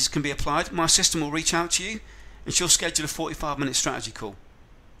strategies that can be applied, my assistant will reach out to you and she'll schedule a 45-minute strategy call.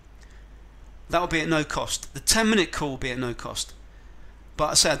 That will be at no cost. The 10-minute call will be at no cost. But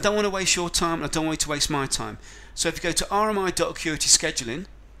I say I don't want to waste your time and I don't want you to waste my time. So if you go to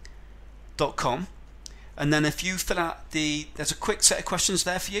rmi.acuityscheduling.com, and then if you fill out there's a quick set of questions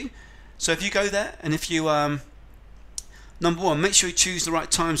there for you. So if you go there and if you, number one, make sure you choose the right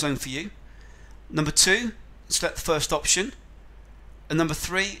time zone for you. Number two, select the first option. And number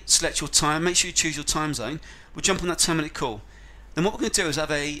three, select your time. Make sure you choose your time zone. We'll jump on that 10-minute call. Then what we're going to do is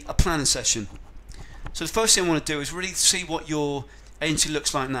have a planning session. So the first thing I want to do is really see what your agency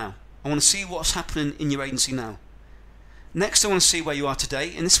looks like now. I want to see what's happening in your agency now. Next, I want to see where you are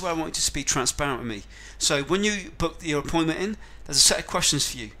today, and this is where I want you to be transparent with me. So when you book your appointment in, there's a set of questions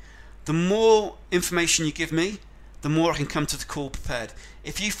for you. The more information you give me, the more I can come to the call prepared.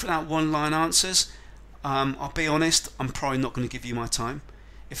 If you fill out one-line answers, I'll be honest, I'm probably not going to give you my time.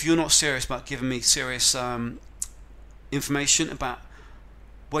 If you're not serious about giving me serious information about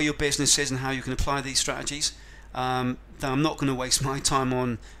where your business is and how you can apply these strategies, then I'm not going to waste my time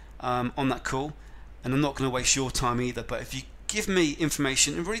on that call, and I'm not going to waste your time either. But if you give me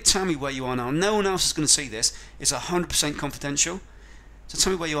information and really tell me where you are now, no one else is going to see this, it's 100% confidential. So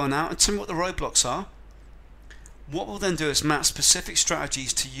tell me where you are now and tell me what the roadblocks are. What we'll then do is map specific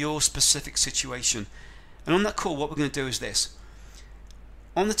strategies to your specific situation. And on that call, what we're going to do is this.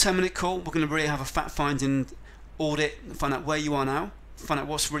 On the 10-minute call, we're going to really have a fact-finding audit, find out where you are now, find out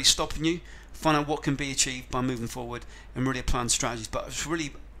what's really stopping you, find out what can be achieved by moving forward and really applying strategies. But it's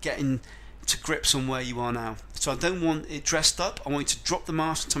really getting to grips on where you are now. So I don't want it dressed up. I want you to drop the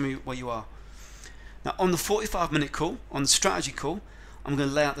mask and tell me where you are. Now on the 45-minute call, on the strategy call, I'm going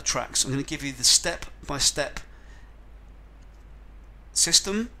to lay out the tracks. I'm going to give you the step-by-step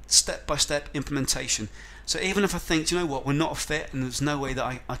system, step-by-step implementation. So even if I think, do you know what, we're not a fit and there's no way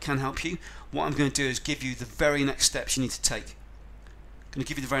that I can help you, what I'm going to do is give you the very next steps you need to take. I'm going to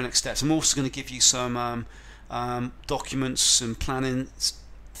give you the very next steps. I'm also going to give you some documents and planning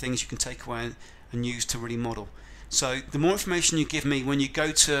things you can take away and use to really model. So the more information you give me when you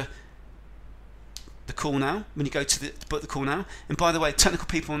go to the call now, book the call now, and by the way, technical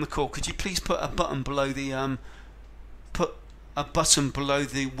people on the call, could you please put a button below the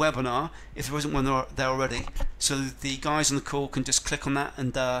webinar if there isn't one there already, so the guys on the call can just click on that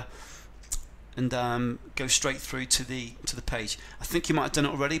and go straight through to the page. I think you might have done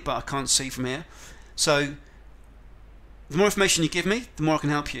it already, but I can't see from here. So the more information you give me, the more I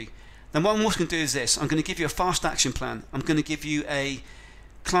can help you. Then what I'm also going to do is this. I'm going to give you a fast action plan. I'm going to give you a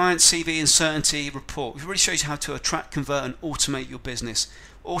client CV and certainty report. It really shows you how to attract, convert and automate your business,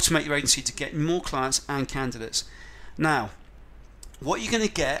 automate your agency to get more clients and candidates. Now, what you're going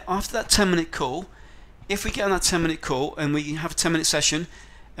to get after that 10-minute call, if we get on that 10-minute call and we have a 10-minute session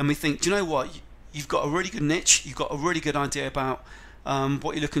and we think, do you know what, you've got a really good niche, you've got a really good idea about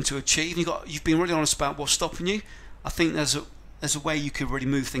what you're looking to achieve, you've been really honest about what's stopping you, I think there's a way you could really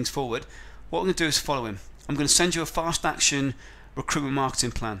move things forward. What I'm going to do is following. I'm going to send you a fast action recruitment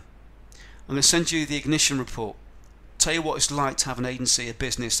marketing plan. I'm going to send you the ignition report, tell you what it's like to have an agency, a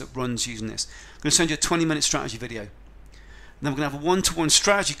business that runs using this. I'm going to send you a 20-minute strategy video. And then we're going to have a one-to-one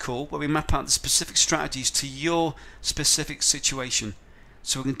strategy call where we map out the specific strategies to your specific situation.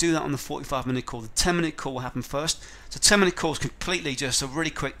 So we're going to do that on the 45-minute call. The 10-minute call will happen first. So 10-minute call is completely just a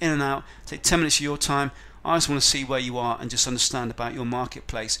really quick in and out. Take 10 minutes of your time. I just want to see where you are and just understand about your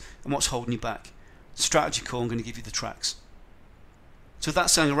marketplace and what's holding you back. Strategy call, I'm going to give you the tracks. So with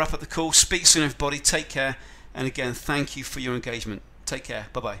that said, I'm going to wrap up the call. Speak soon, everybody. Take care. And again, thank you for your engagement. Take care.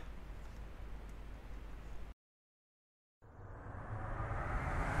 Bye-bye.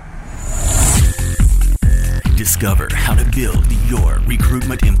 Discover how to build your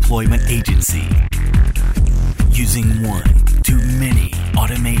recruitment employment agency using one-to-many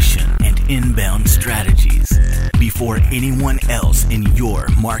automation and inbound strategies before anyone else in your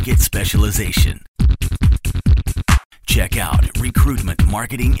market specialization. Check out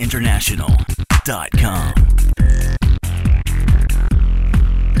recruitmentmarketinginternational.com.